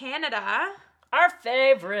Colitis Canada. Our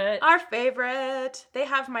favorite. They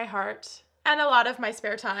have my heart and a lot of my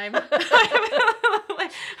spare time.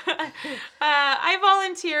 I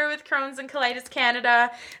volunteer with Crohn's and Colitis Canada.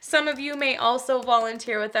 Some of you may also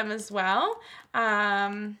volunteer with them as well.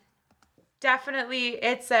 Definitely.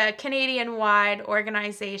 It's a Canadian-wide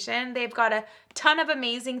organization. They've got a ton of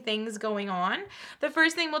amazing things going on. The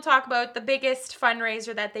first thing we'll talk about, the biggest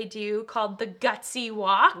fundraiser that they do, called the Gutsy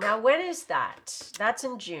Walk. Now, when is that? That's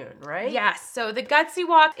in June, right? Yes. So the Gutsy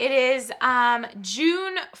Walk, it is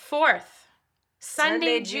June 4th.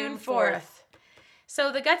 Sunday, June 4th.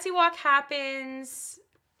 So the Gutsy Walk happens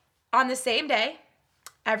on the same day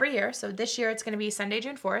every year. So this year it's going to be Sunday,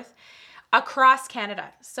 June 4th. Across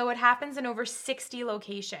Canada. So it happens in over 60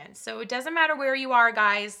 locations. So it doesn't matter where you are,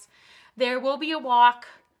 guys. There will be a walk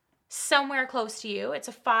somewhere close to you. It's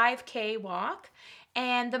a 5K walk.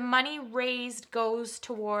 And the money raised goes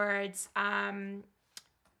towards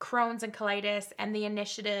Crohn's and colitis and the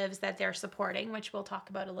initiatives that they're supporting, which we'll talk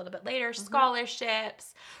about a little bit later.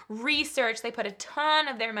 Scholarships, research. They put a ton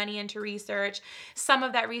of their money into research. Some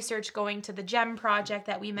of that research going to the GEM project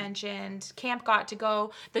that we mentioned, Camp Got to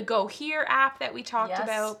Go, the Go Here app that we talked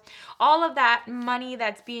about. All of that money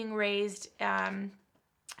that's being raised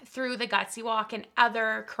through the Gutsy Walk and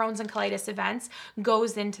other Crohn's and colitis events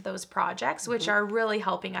goes into those projects, which are really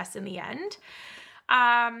helping us in the end.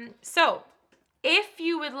 So if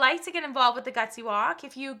you would like to get involved with the Gutsy Walk,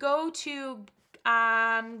 if you go to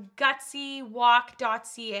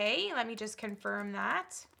gutsywalk.ca, let me just confirm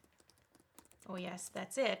that. Oh yes,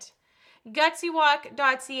 that's it.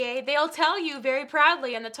 Gutsywalk.ca, they'll tell you very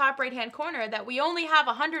proudly in the top right-hand corner that we only have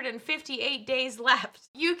 158 days left.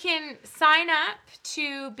 You can sign up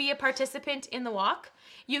to be a participant in the walk.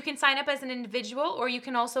 You can sign up as an individual, or you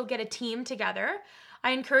can also get a team together.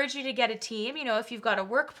 I encourage you to get a team. You know, if you've got a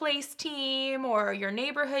workplace team or your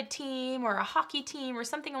neighborhood team or a hockey team or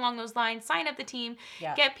something along those lines, sign up the team,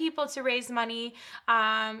 get people to raise money.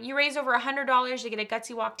 You raise over $100, you get a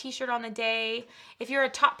Gutsy Walk t-shirt on the day. If you're a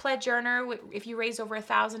top pledge earner, if you raise over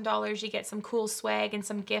 $1,000, you get some cool swag and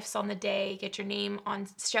some gifts on the day. Get your name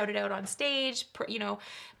shouted out on stage, put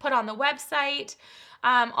on the website.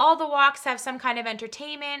 All the walks have some kind of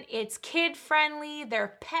entertainment. It's kid friendly,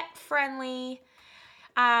 they're pet friendly.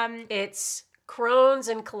 It's Crohn's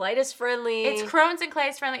and colitis friendly.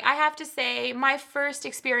 I have to say, my first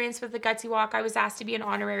experience with the Gutsy Walk, I was asked to be an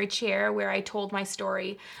honorary chair where I told my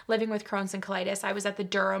story living with Crohn's and colitis. I was at the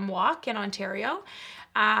Durham Walk in Ontario.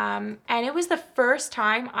 And it was the first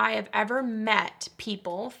time I have ever met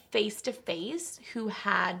people face to face who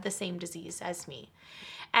had the same disease as me.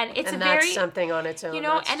 And that's something on its own.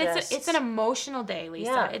 It's an emotional day,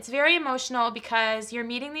 Lisa. Yeah. It's very emotional because you're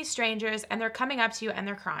meeting these strangers and they're coming up to you and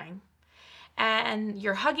they're crying. And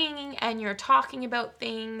you're hugging and you're talking about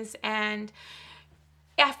things, and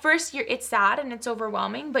at first it's sad and it's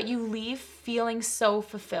overwhelming, but you leave feeling so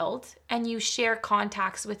fulfilled, and you share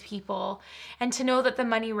contacts with people, and to know that the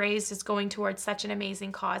money raised is going towards such an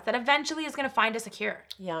amazing cause that eventually is going to find us a cure.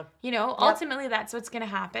 Yeah. Ultimately that's what's going to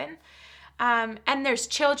happen. And there's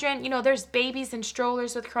children, there's babies in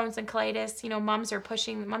strollers with Crohn's and colitis. Moms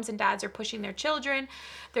and dads are pushing their children.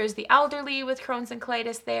 There's the elderly with Crohn's and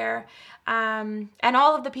colitis there. And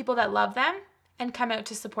all of the people that love them and come out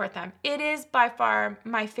to support them. It is by far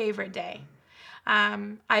my favorite day.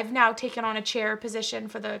 I've now taken on a chair position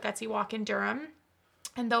for the Gutsy Walk in Durham.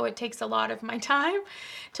 And though it takes a lot of my time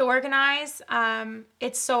to organize,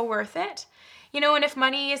 it's so worth it. And if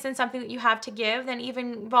money isn't something that you have to give, then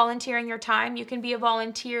even volunteering your time, you can be a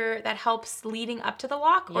volunteer that helps leading up to the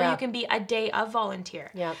walk, or you can be a day of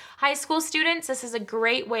volunteer. Yeah. High school students, this is a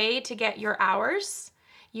great way to get your hours.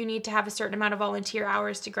 You need to have a certain amount of volunteer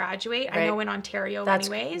hours to graduate. Right. I know in Ontario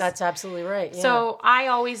anyways. That's absolutely right. Yeah. So I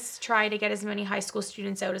always try to get as many high school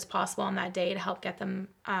students out as possible on that day to help get them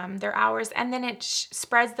their hours. And then it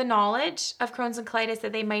spreads the knowledge of Crohn's and colitis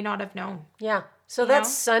that they might not have known. Yeah. So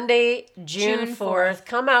that's Sunday, June 4th.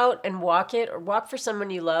 Come out and walk it, or walk for someone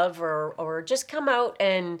you love, or just come out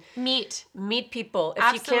and meet people.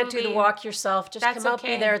 If you can't do the walk yourself, just come out,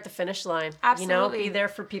 be there at the finish line. Absolutely. Be there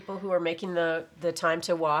for people who are making the time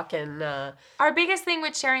to walk. And our biggest thing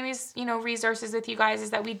with sharing these, resources with you guys is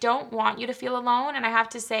that we don't want you to feel alone. And I have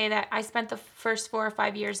to say that I spent the first 4 or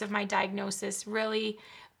 5 years of my diagnosis really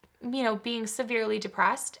being severely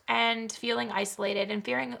depressed and feeling isolated and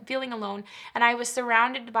feeling alone. And I was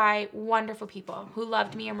surrounded by wonderful people who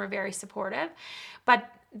loved me and were very supportive. But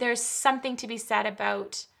there's something to be said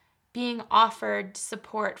about being offered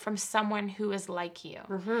support from someone who is like you.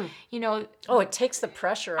 Mm-hmm. It takes the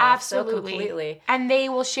pressure off so completely. And they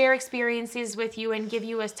will share experiences with you and give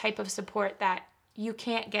you a type of support that you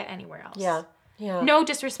can't get anywhere else. Yeah. Yeah. No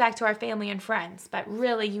disrespect to our family and friends, but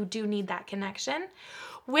really you do need that connection.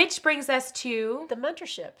 Which brings us to The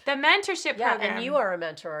mentorship. the mentorship Yeah, program. and you are a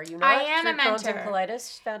mentor, are you not? I am a Through Crohn's and mentor.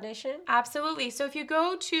 Colitis Foundation? Absolutely. So if you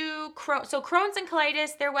go to Crohn's and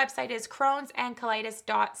Colitis, their website is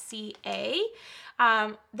crohnsandcolitis.ca.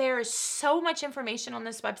 There is so much information on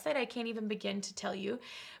this website, I can't even begin to tell you.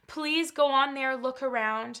 Please go on there, look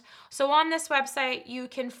around. So on this website, you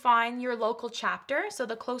can find your local chapter, so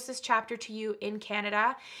the closest chapter to you in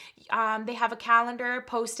Canada. They have a calendar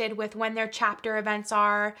posted with when their chapter events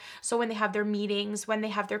are, so when they have their meetings, when they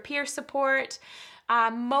have their peer support.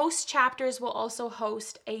 Most chapters will also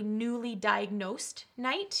host a newly diagnosed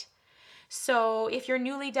night. So if you're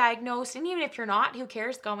newly diagnosed, and even if you're not, who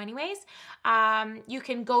cares, go anyways. You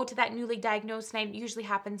can go to that newly diagnosed night. It usually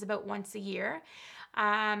happens about once a year.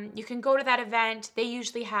 You can go to that event. They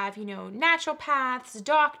usually have, naturopaths,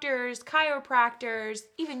 doctors, chiropractors,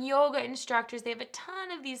 even yoga instructors. They have a ton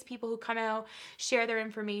of these people who come out, share their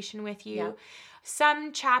information with you. Yeah.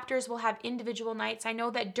 Some chapters will have individual nights. I know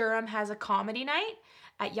that Durham has a comedy night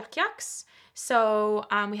at Yuck Yucks. So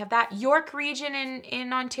we have that. York region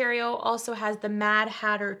in Ontario also has the Mad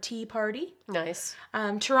Hatter Tea Party. Nice.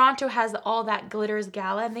 Toronto has the All That Glitters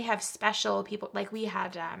Gala, and they have special people. Like we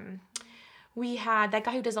had that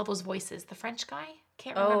guy who does all those voices, the French guy.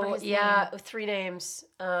 Can't remember his name. 3 names.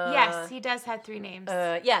 Yes, he does have 3 names.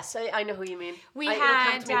 Yes, I know who you mean. It'll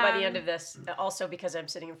come to me by the end of this, also because I'm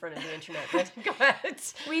sitting in front of the internet. But go ahead.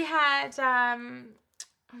 We had,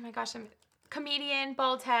 oh my gosh, comedian,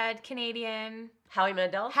 bald head, Canadian. Howie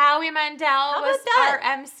Mandel? Howie Mandel was that? our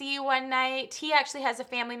MC one night. He actually has a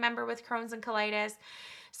family member with Crohn's and colitis.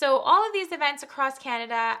 So all of these events across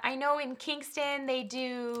Canada, I know in Kingston they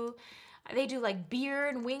do like beer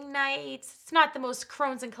and wing nights. It's not the most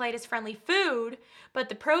Crohn's and colitis friendly food, but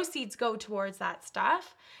the proceeds go towards that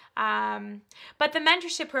stuff. But the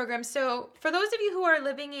mentorship program, so for those of you who are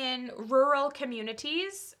living in rural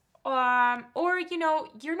communities, or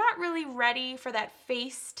you're not really ready for that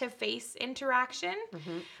face-to-face interaction,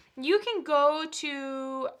 you can go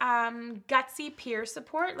to Gutsy Peer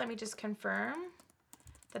Support. Let me just confirm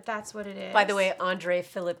that that's what it is. By the way, Andre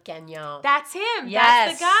Philippe Gagnon. That's him. Yes.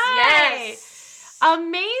 That's the guy. Yes.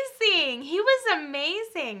 Amazing. He was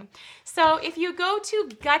amazing. So if you go to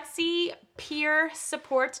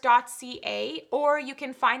gutsypeersupport.ca, or you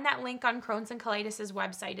can find that link on Crohn's and Colitis'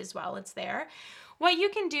 website as well. It's there. What you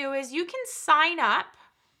can do is you can sign up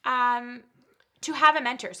to have a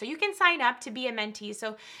mentor. So you can sign up to be a mentee.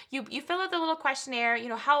 So you fill out the little questionnaire,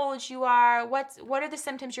 how old you are, what are the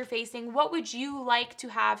symptoms you're facing, what would you like to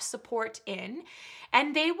have support in,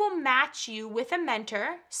 and they will match you with a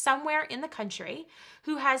mentor somewhere in the country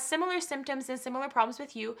who has similar symptoms and similar problems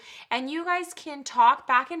with you, and you guys can talk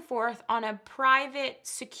back and forth on a private,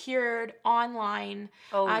 secured online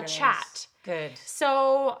Nice. chat. Good.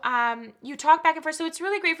 So you talk back and forth. So it's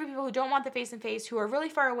really great for people who don't want the face-to-face, who are really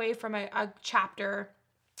far away from a chapter.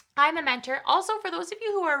 I'm a mentor. Also, for those of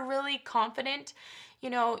you who are really confident,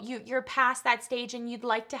 you're past that stage and you'd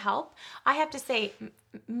like to help, I have to say,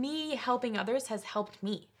 me helping others has helped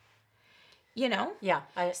me. Yeah.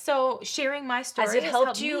 So sharing my story has it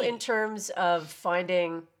helped you me. in terms of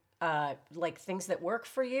finding like things that work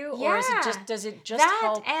for you? Yeah. Or does it just that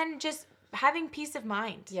help? and just having peace of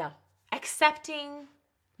mind. Yeah. Accepting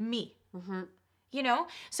me.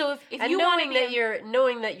 So if And you want to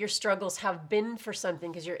knowing that your struggles have been for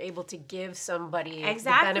something, because you're able to give somebody the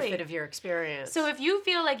benefit of your experience. So if you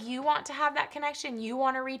feel like you want to have that connection, you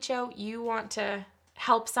want to reach out, you want to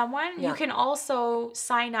help someone, you can also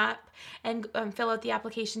sign up and fill out the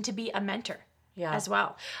application to be a mentor. As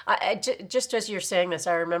well. Just as you're saying this,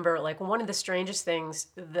 I remember one of the strangest things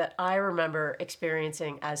that I remember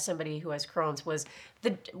experiencing as somebody who has Crohn's was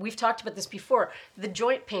we've talked about this before, the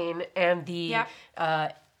joint pain and the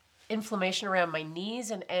inflammation around my knees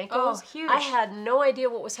and ankles. Oh, huge. I had no idea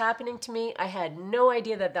what was happening to me. I had no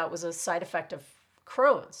idea that was a side effect of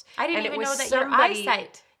Crohn's. I didn't even know that your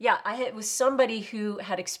eyesight. Yeah, it was somebody who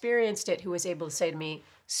had experienced it who was able to say to me,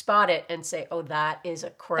 spot it and say, oh, that is a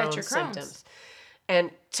Crohn's symptoms.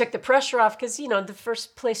 And took the pressure off, because, the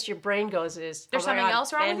first place your brain goes is, there's something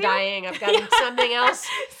else wrong with you? dying. I've got something else.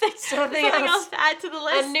 something else to add to the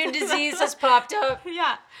list. A new disease has popped up.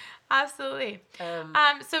 Yeah, absolutely.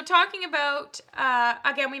 So talking about,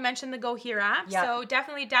 again, we mentioned the Go Here app. Yep. So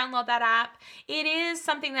definitely download that app. It is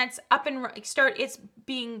something that's up and it's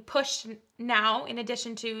being pushed now in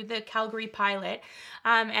addition to the Calgary pilot.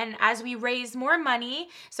 And as we raise more money,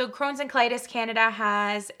 so Crohn's and Colitis Canada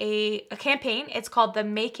has a campaign. It's called the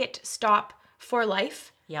Make It Stop for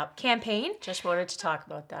Life campaign. Just wanted to talk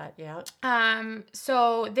about that, yeah.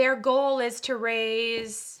 So their goal is to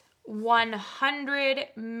raise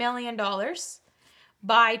 $100 million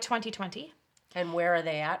by 2020. And where are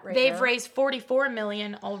they at right now? They've raised 44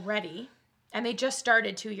 million already, and they just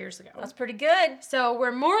started 2 years ago. That's pretty good. So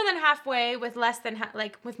we're more than halfway with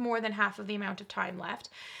with more than half of the amount of time left.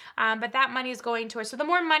 But that money is going towards, so the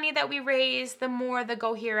more money that we raise, the more the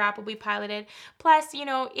Go Here app will be piloted. Plus, you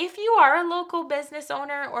know, if you are a local business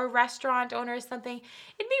owner or restaurant owner or something,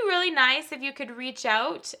 it'd be really nice if you could reach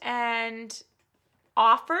out and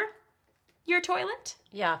offer your toilet.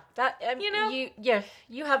 Yeah, that You know?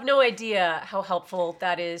 you have no idea how helpful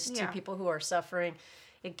that is to Yeah. people who are suffering.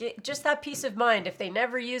 Just that peace of mind, if they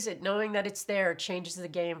never use it, knowing that it's there changes the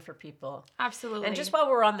game for people. Absolutely. And just while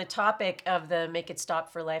we're on the topic of the Make It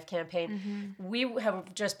Stop for Life campaign, we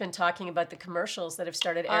have just been talking about the commercials that have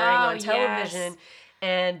started airing on television. Yes.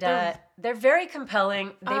 And they're very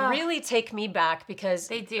compelling. They really take me back because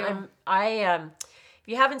They do. If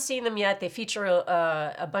you haven't seen them yet, they feature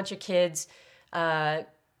a bunch of kids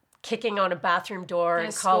kicking on a bathroom door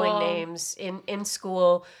and calling school. names in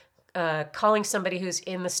school, calling somebody who's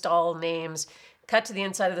in the stall names. Cut to the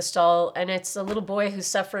inside of the stall, and it's a little boy who's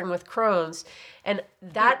suffering with Crohn's, and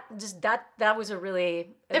that was a really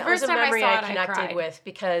that was first a time I memory saw I it, I connected cried. with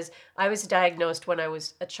because I was diagnosed when I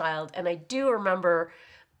was a child, and I do remember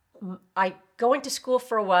I going to school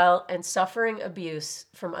for a while and suffering abuse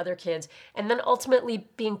from other kids, and then ultimately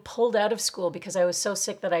being pulled out of school because I was so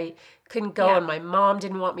sick that I couldn't go, Yeah. and my mom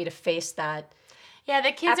didn't want me to face that. Yeah,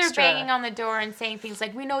 the kids are Extra. banging on the door and saying things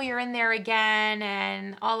like, "We know you're in there again,"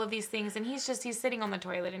 and all of these things. And he's sitting on the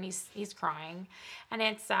toilet and he's crying, and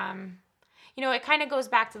it's you know, it kind of goes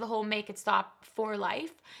back to the whole Make It Stop for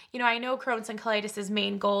Life. You know, I know Crohn's and colitis'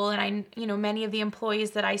 main goal, and many of the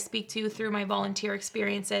employees that I speak to through my volunteer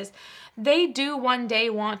experiences, they do one day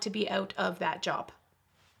want to be out of that job.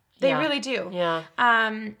 They Yeah. really do. Yeah.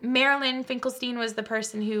 Marilyn Finkelstein was the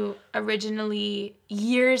person who originally,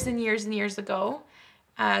 years and years and years ago,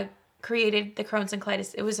 created the Crohn's and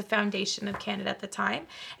colitis. It was a foundation of Canada at the time.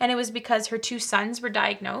 And it was because her 2 sons were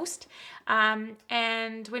diagnosed.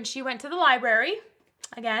 And when she went to the library,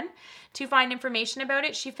 again, to find information about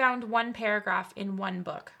it, she found one paragraph in one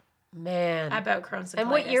book Man. about Crohn's and colitis. And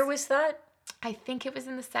what year was that? I think it was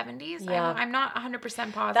in the 70s. Yeah. I'm not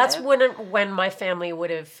 100% positive. That's when my family would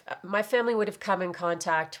have come in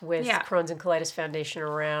contact with Yeah. Crohn's and Colitis Foundation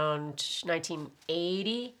around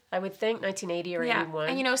 1980, I would think, 1980 or 81.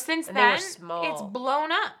 And you know, since And they were then, small. it's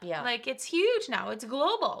blown up. Yeah. Like, it's huge now. It's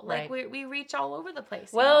global. Like, Right. we reach all over the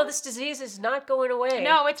place. Well, you know? this disease is not going away.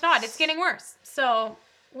 No, it's not. It's getting worse. So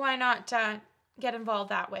why not get involved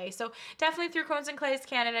that way? So definitely through Crohn's and Colitis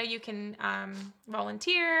Canada, you can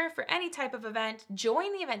volunteer for any type of event.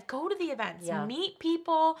 Join the event. Go to the events. Yeah. Meet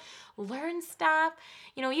people. Learn stuff.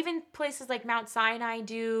 You know, even places like Mount Sinai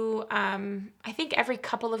do, I think every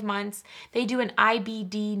couple of months, they do an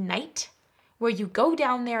IBD night, where you go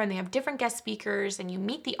down there and they have different guest speakers and you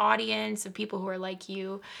meet the audience of people who are like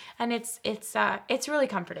you, and it's really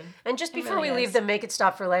comforting. And just before really we leave is. the Make It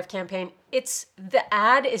Stop for Life campaign, the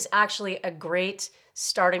ad is actually a great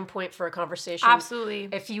starting point for a conversation. Absolutely.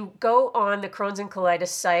 If you go on the Crohn's and Colitis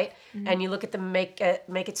site and you look at the Make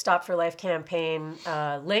It Stop for Life campaign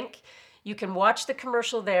link, you can watch the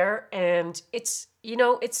commercial there, and it's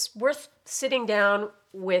worth sitting down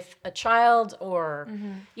with a child or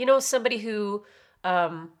somebody who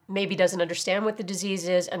maybe doesn't understand what the disease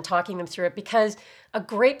is and talking them through it, because a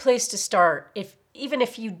great place to start, even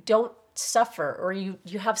if you don't suffer or you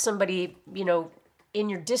have somebody in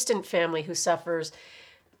your distant family who suffers,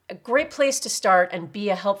 a great place to start and be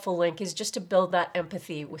a helpful link is just to build that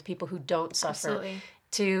empathy with people who don't suffer.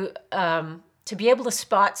 Absolutely. To be able to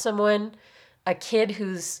spot someone, a kid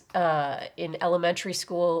who's in elementary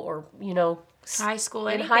school or High school,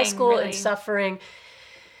 in anything, high school really. and suffering.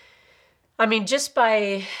 I mean, just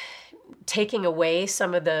by taking away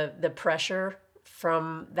some of the pressure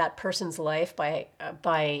from that person's life by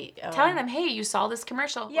Telling them, hey, you saw this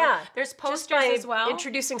commercial. yeah, There's just posters by as well.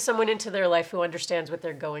 introducing someone into their life who understands what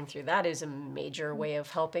they're going through. That is a major way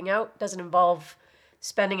of helping out. Doesn't involve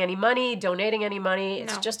spending any money, donating any money.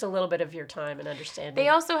 It's No. just a little bit of your time and understanding. They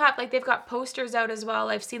also have, they've got posters out as well.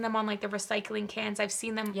 I've seen them on, the recycling cans. I've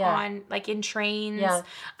seen them Yeah. on, in trains. Yeah.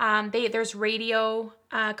 There's radio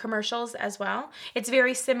commercials as well. It's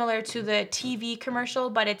very similar to the TV commercial,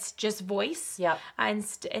 but it's just voice Yep.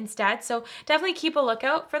 instead. So definitely keep a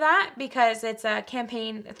lookout for that, because it's a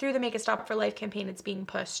campaign through the Make It Stop for Life campaign. It's being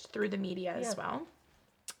pushed through the media as well.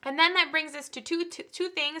 And then that brings us to two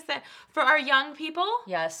things that for our young people,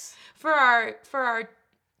 Yes. for our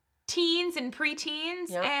teens and preteens,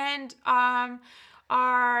 Yep. and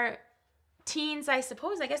our teens, I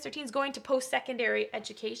guess they're teens going to post-secondary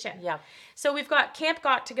education. Yeah. So we've got Camp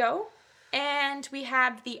Got to Go, and we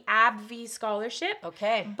have the AbbVie Scholarship.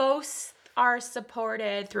 Okay. Both are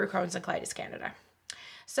supported through Crohn's and Colitis Canada.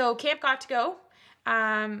 So Camp Got to Go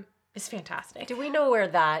is fantastic. Do we know where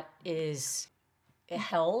that is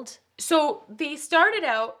held? So they started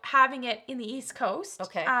out having it in the East Coast.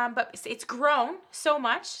 Okay. But it's grown so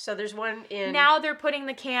much. So there's one in... Now they're putting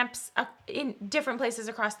the camps in different places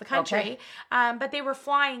across the country. Okay. But they were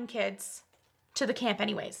flying kids to the camp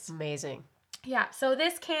anyways. Amazing. Yeah. So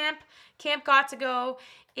this Camp Got to Go,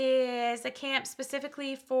 is a camp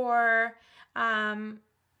specifically for...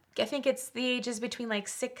 I think it's the ages between like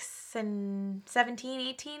 6 and 17,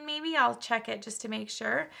 18 maybe. I'll check it just to make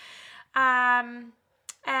sure. And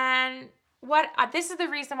this is the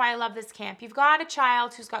reason why I love this camp. You've got a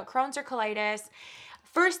child who's got Crohn's or colitis.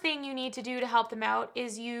 First thing you need to do to help them out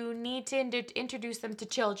is you need to introduce them to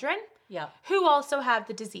children who also have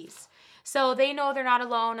the disease. So they know they're not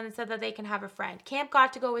alone and so that they can have a friend. Camp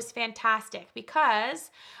Got to Go is fantastic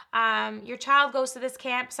because your child goes to this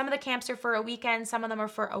camp. Some of the camps are for a weekend. Some of them are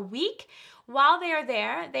for a week. While they are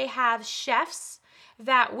there, they have chefs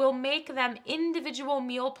that will make them individual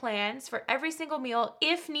meal plans for every single meal.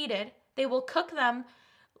 If needed, they will cook them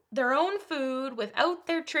their own food without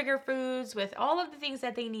their trigger foods, with all of the things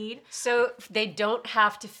that they need. So they don't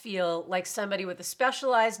have to feel like somebody with a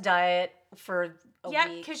specialized diet for a week. Yeah,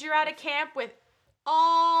 because you're at a camp with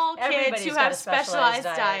all kids Everybody's who got have a specialized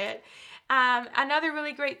diet. Another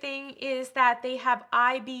really great thing is that they have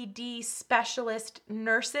IBD specialist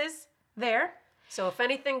nurses there. So if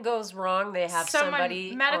anything goes wrong, they have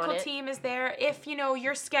somebody medical on it. team is there. If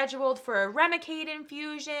you're scheduled for a Remicade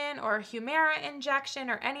infusion or a Humira injection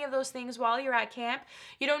or any of those things while you're at camp,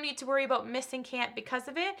 you don't need to worry about missing camp because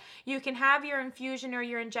of it. You can have your infusion or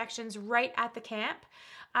your injections right at the camp.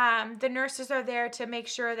 The nurses are there to make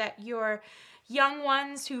sure that your young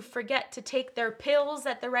ones who forget to take their pills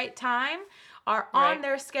at the right time are on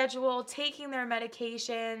their schedule, taking their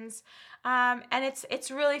medications. And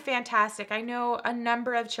it's really fantastic. I know a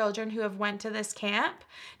number of children who have went to this camp,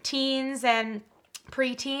 teens and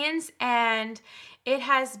preteens, and it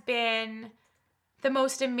has been the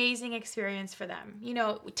most amazing experience for them.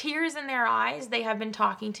 Tears in their eyes. They have been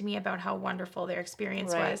talking to me about how wonderful their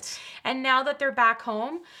experience was. And now that they're back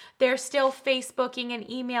home, they're still Facebooking and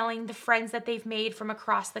emailing the friends that they've made from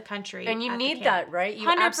across the country. And you need that, right? You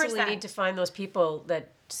 100%. absolutely need to find those people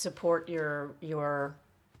that support your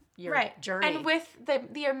journey. And with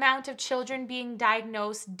the amount of children being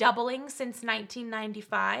diagnosed doubling since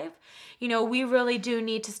 1995, we really do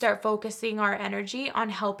need to start focusing our energy on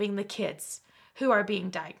helping the kids who are being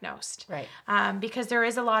diagnosed. Right. Because there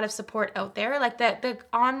is a lot of support out there. Like the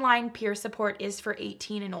online peer support is for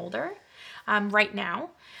 18 and older right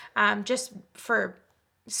now, just for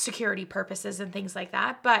security purposes and things like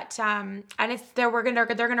that. But and they're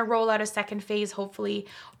gonna roll out a second phase, hopefully,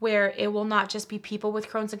 where it will not just be people with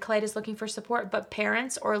Crohn's and colitis looking for support, but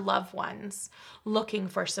parents or loved ones looking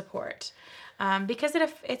for support. Because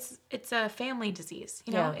it's a family disease,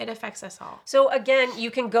 it affects us all. So again,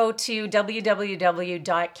 you can go to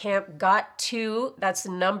www.campgot2, that's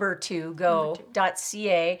the number 2,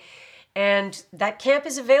 go.ca. And that camp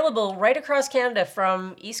is available right across Canada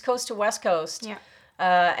from East Coast to West Coast. Yeah.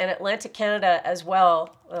 And Atlantic Canada as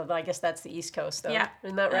well. Well, I guess that's the East Coast, though. Yeah,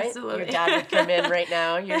 isn't that right? absolutely. Your dad would come in right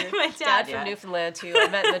now. Your My dad dad from Newfoundland, who I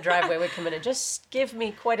met in the driveway, would come in and just give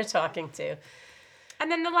me quite a talking to. And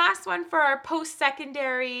then the last one for our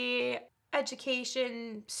post-secondary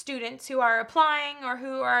education students who are applying or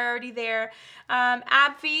who are already there.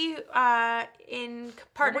 AbbVie, in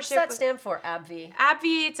partnership. What's that stand for, AbbVie?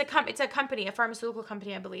 AbbVie, it's a company, a pharmaceutical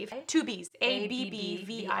company, I believe. 2 B's,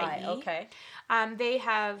 ABBVIE. Okay. They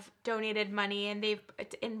have donated money, and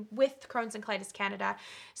with Crohn's and Colitis Canada.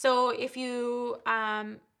 So if you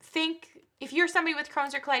if you're somebody with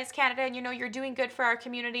Crohn's or Colitis Canada and you're doing good for our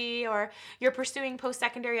community, or you're pursuing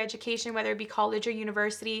post-secondary education, whether it be college or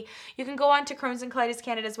university, you can go on to Crohn's and Colitis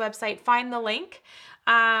Canada's website, find the link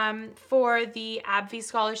for the AbbVie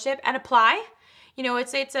scholarship and apply.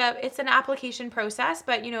 It's an application process,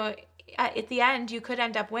 but at the end you could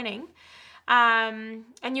end up winning. And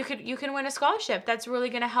you can win a scholarship that's really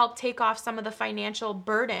going to help take off some of the financial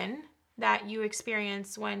burden that you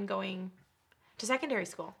experience when going to secondary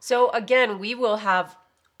school. So again, we will have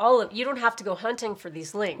you don't have to go hunting for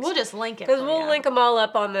these links. We'll just link it. Because we'll link them all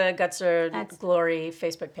up on the Guts or Glory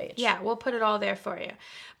Facebook page. Yeah, we'll put it all there for you.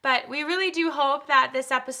 But we really do hope that this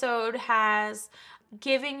episode has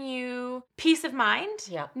given you peace of mind,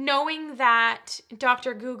 knowing that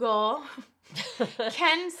Dr. Google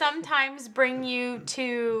can sometimes bring you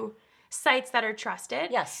to sites that are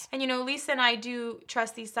trusted. Yes. And, Lisa and I do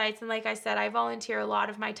trust these sites. And like I said, I volunteer a lot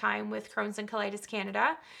of my time with Crohn's and Colitis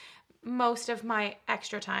Canada. Most of my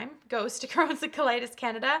extra time goes to Crohn's and Colitis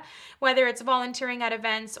Canada, whether it's volunteering at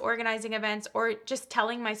events, organizing events, or just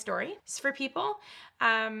telling my story for people.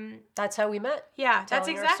 That's how we met. Yeah, that's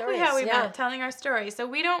exactly how we Yeah. met, telling our story. So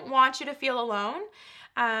we don't want you to feel alone.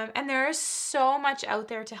 And there is so much out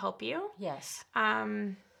there to help you. Yes.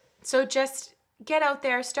 So just get out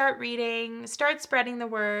there, start reading, start spreading the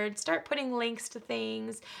word, start putting links to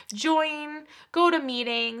things, join, go to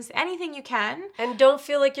meetings, anything you can. And don't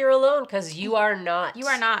feel like you're alone, because you are not. You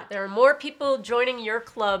are not. There are more people joining your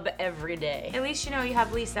club every day. At least you know you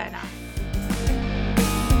have Lisa now.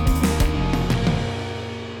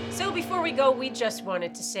 So before we go, we just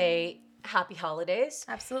wanted to say happy holidays.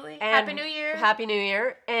 Absolutely. And Happy New Year. Happy New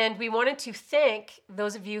Year. And we wanted to thank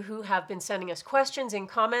those of you who have been sending us questions and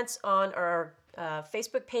comments on our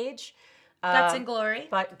Facebook page. Guts and Glory.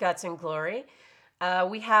 Guts and Glory.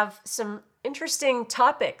 We have some interesting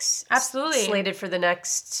topics Absolutely. slated for the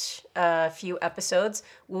next few episodes.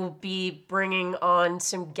 We'll be bringing on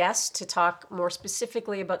some guests to talk more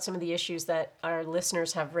specifically about some of the issues that our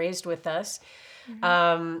listeners have raised with us.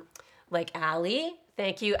 Like Allie.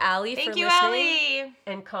 Thank you, Allie, for listening Allie.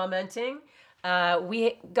 and commenting.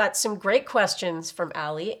 We got some great questions from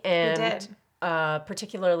Allie, and We did.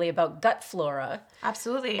 Particularly about gut flora.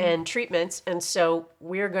 Absolutely. And treatments. And so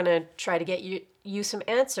we're going to try to get you some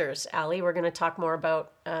answers, Allie. We're going to talk more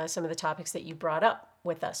about some of the topics that you brought up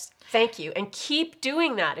with us. Thank you. And keep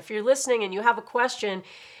doing that. If you're listening and you have a question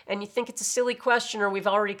and you think it's a silly question or we've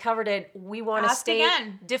already covered it, we want to Ask state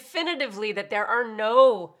again. definitively that there are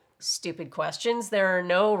no stupid questions. There are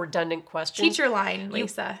no redundant questions. Teacher line,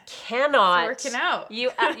 Lisa. Cannot. It's working out.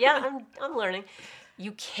 I'm learning.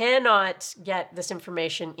 You cannot get this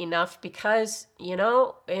information enough because, in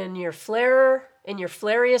your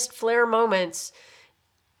flariest flare moments,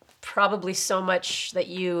 probably so much that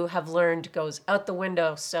you have learned goes out the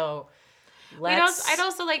window. So I'd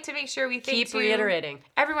also like to make sure we thank keep reiterating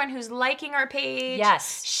everyone who's liking our page,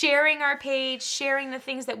 Yes. sharing our page, sharing the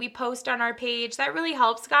things that we post on our page. That really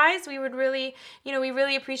helps, guys. We would really, we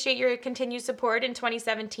really appreciate your continued support in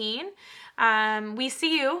 2017. We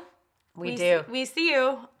see you. We do. We see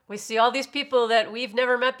you. We see all these people that we've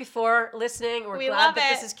never met before listening. We're We glad love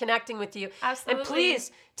that it. this is connecting with you. Absolutely. And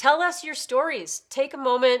please tell us your stories. Take a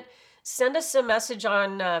moment. Send us a message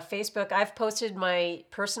on Facebook. I've posted my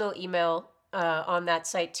personal email on that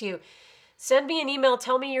site too. Send me an email.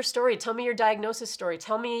 Tell me your story. Tell me your diagnosis story.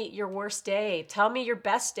 Tell me your worst day. Tell me your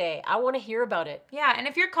best day. I want to hear about it. Yeah, and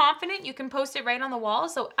if you're confident, you can post it right on the wall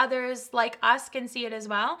so others like us can see it as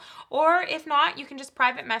well. Or if not, you can just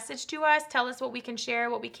private message to us. Tell us what we can share,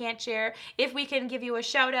 what we can't share. If we can give you a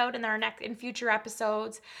shout out in future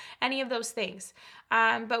episodes, any of those things.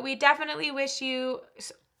 But we definitely wish you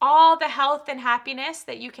all the health and happiness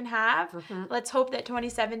that you can have. Mm-hmm. Let's hope that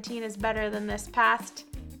 2017 is better than this past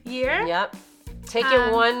year. Yep. Take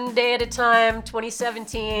it one day at a time,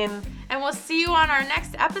 2017. And we'll see you on our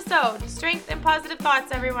next episode. Strength and positive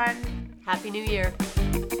thoughts, everyone. Happy New Year.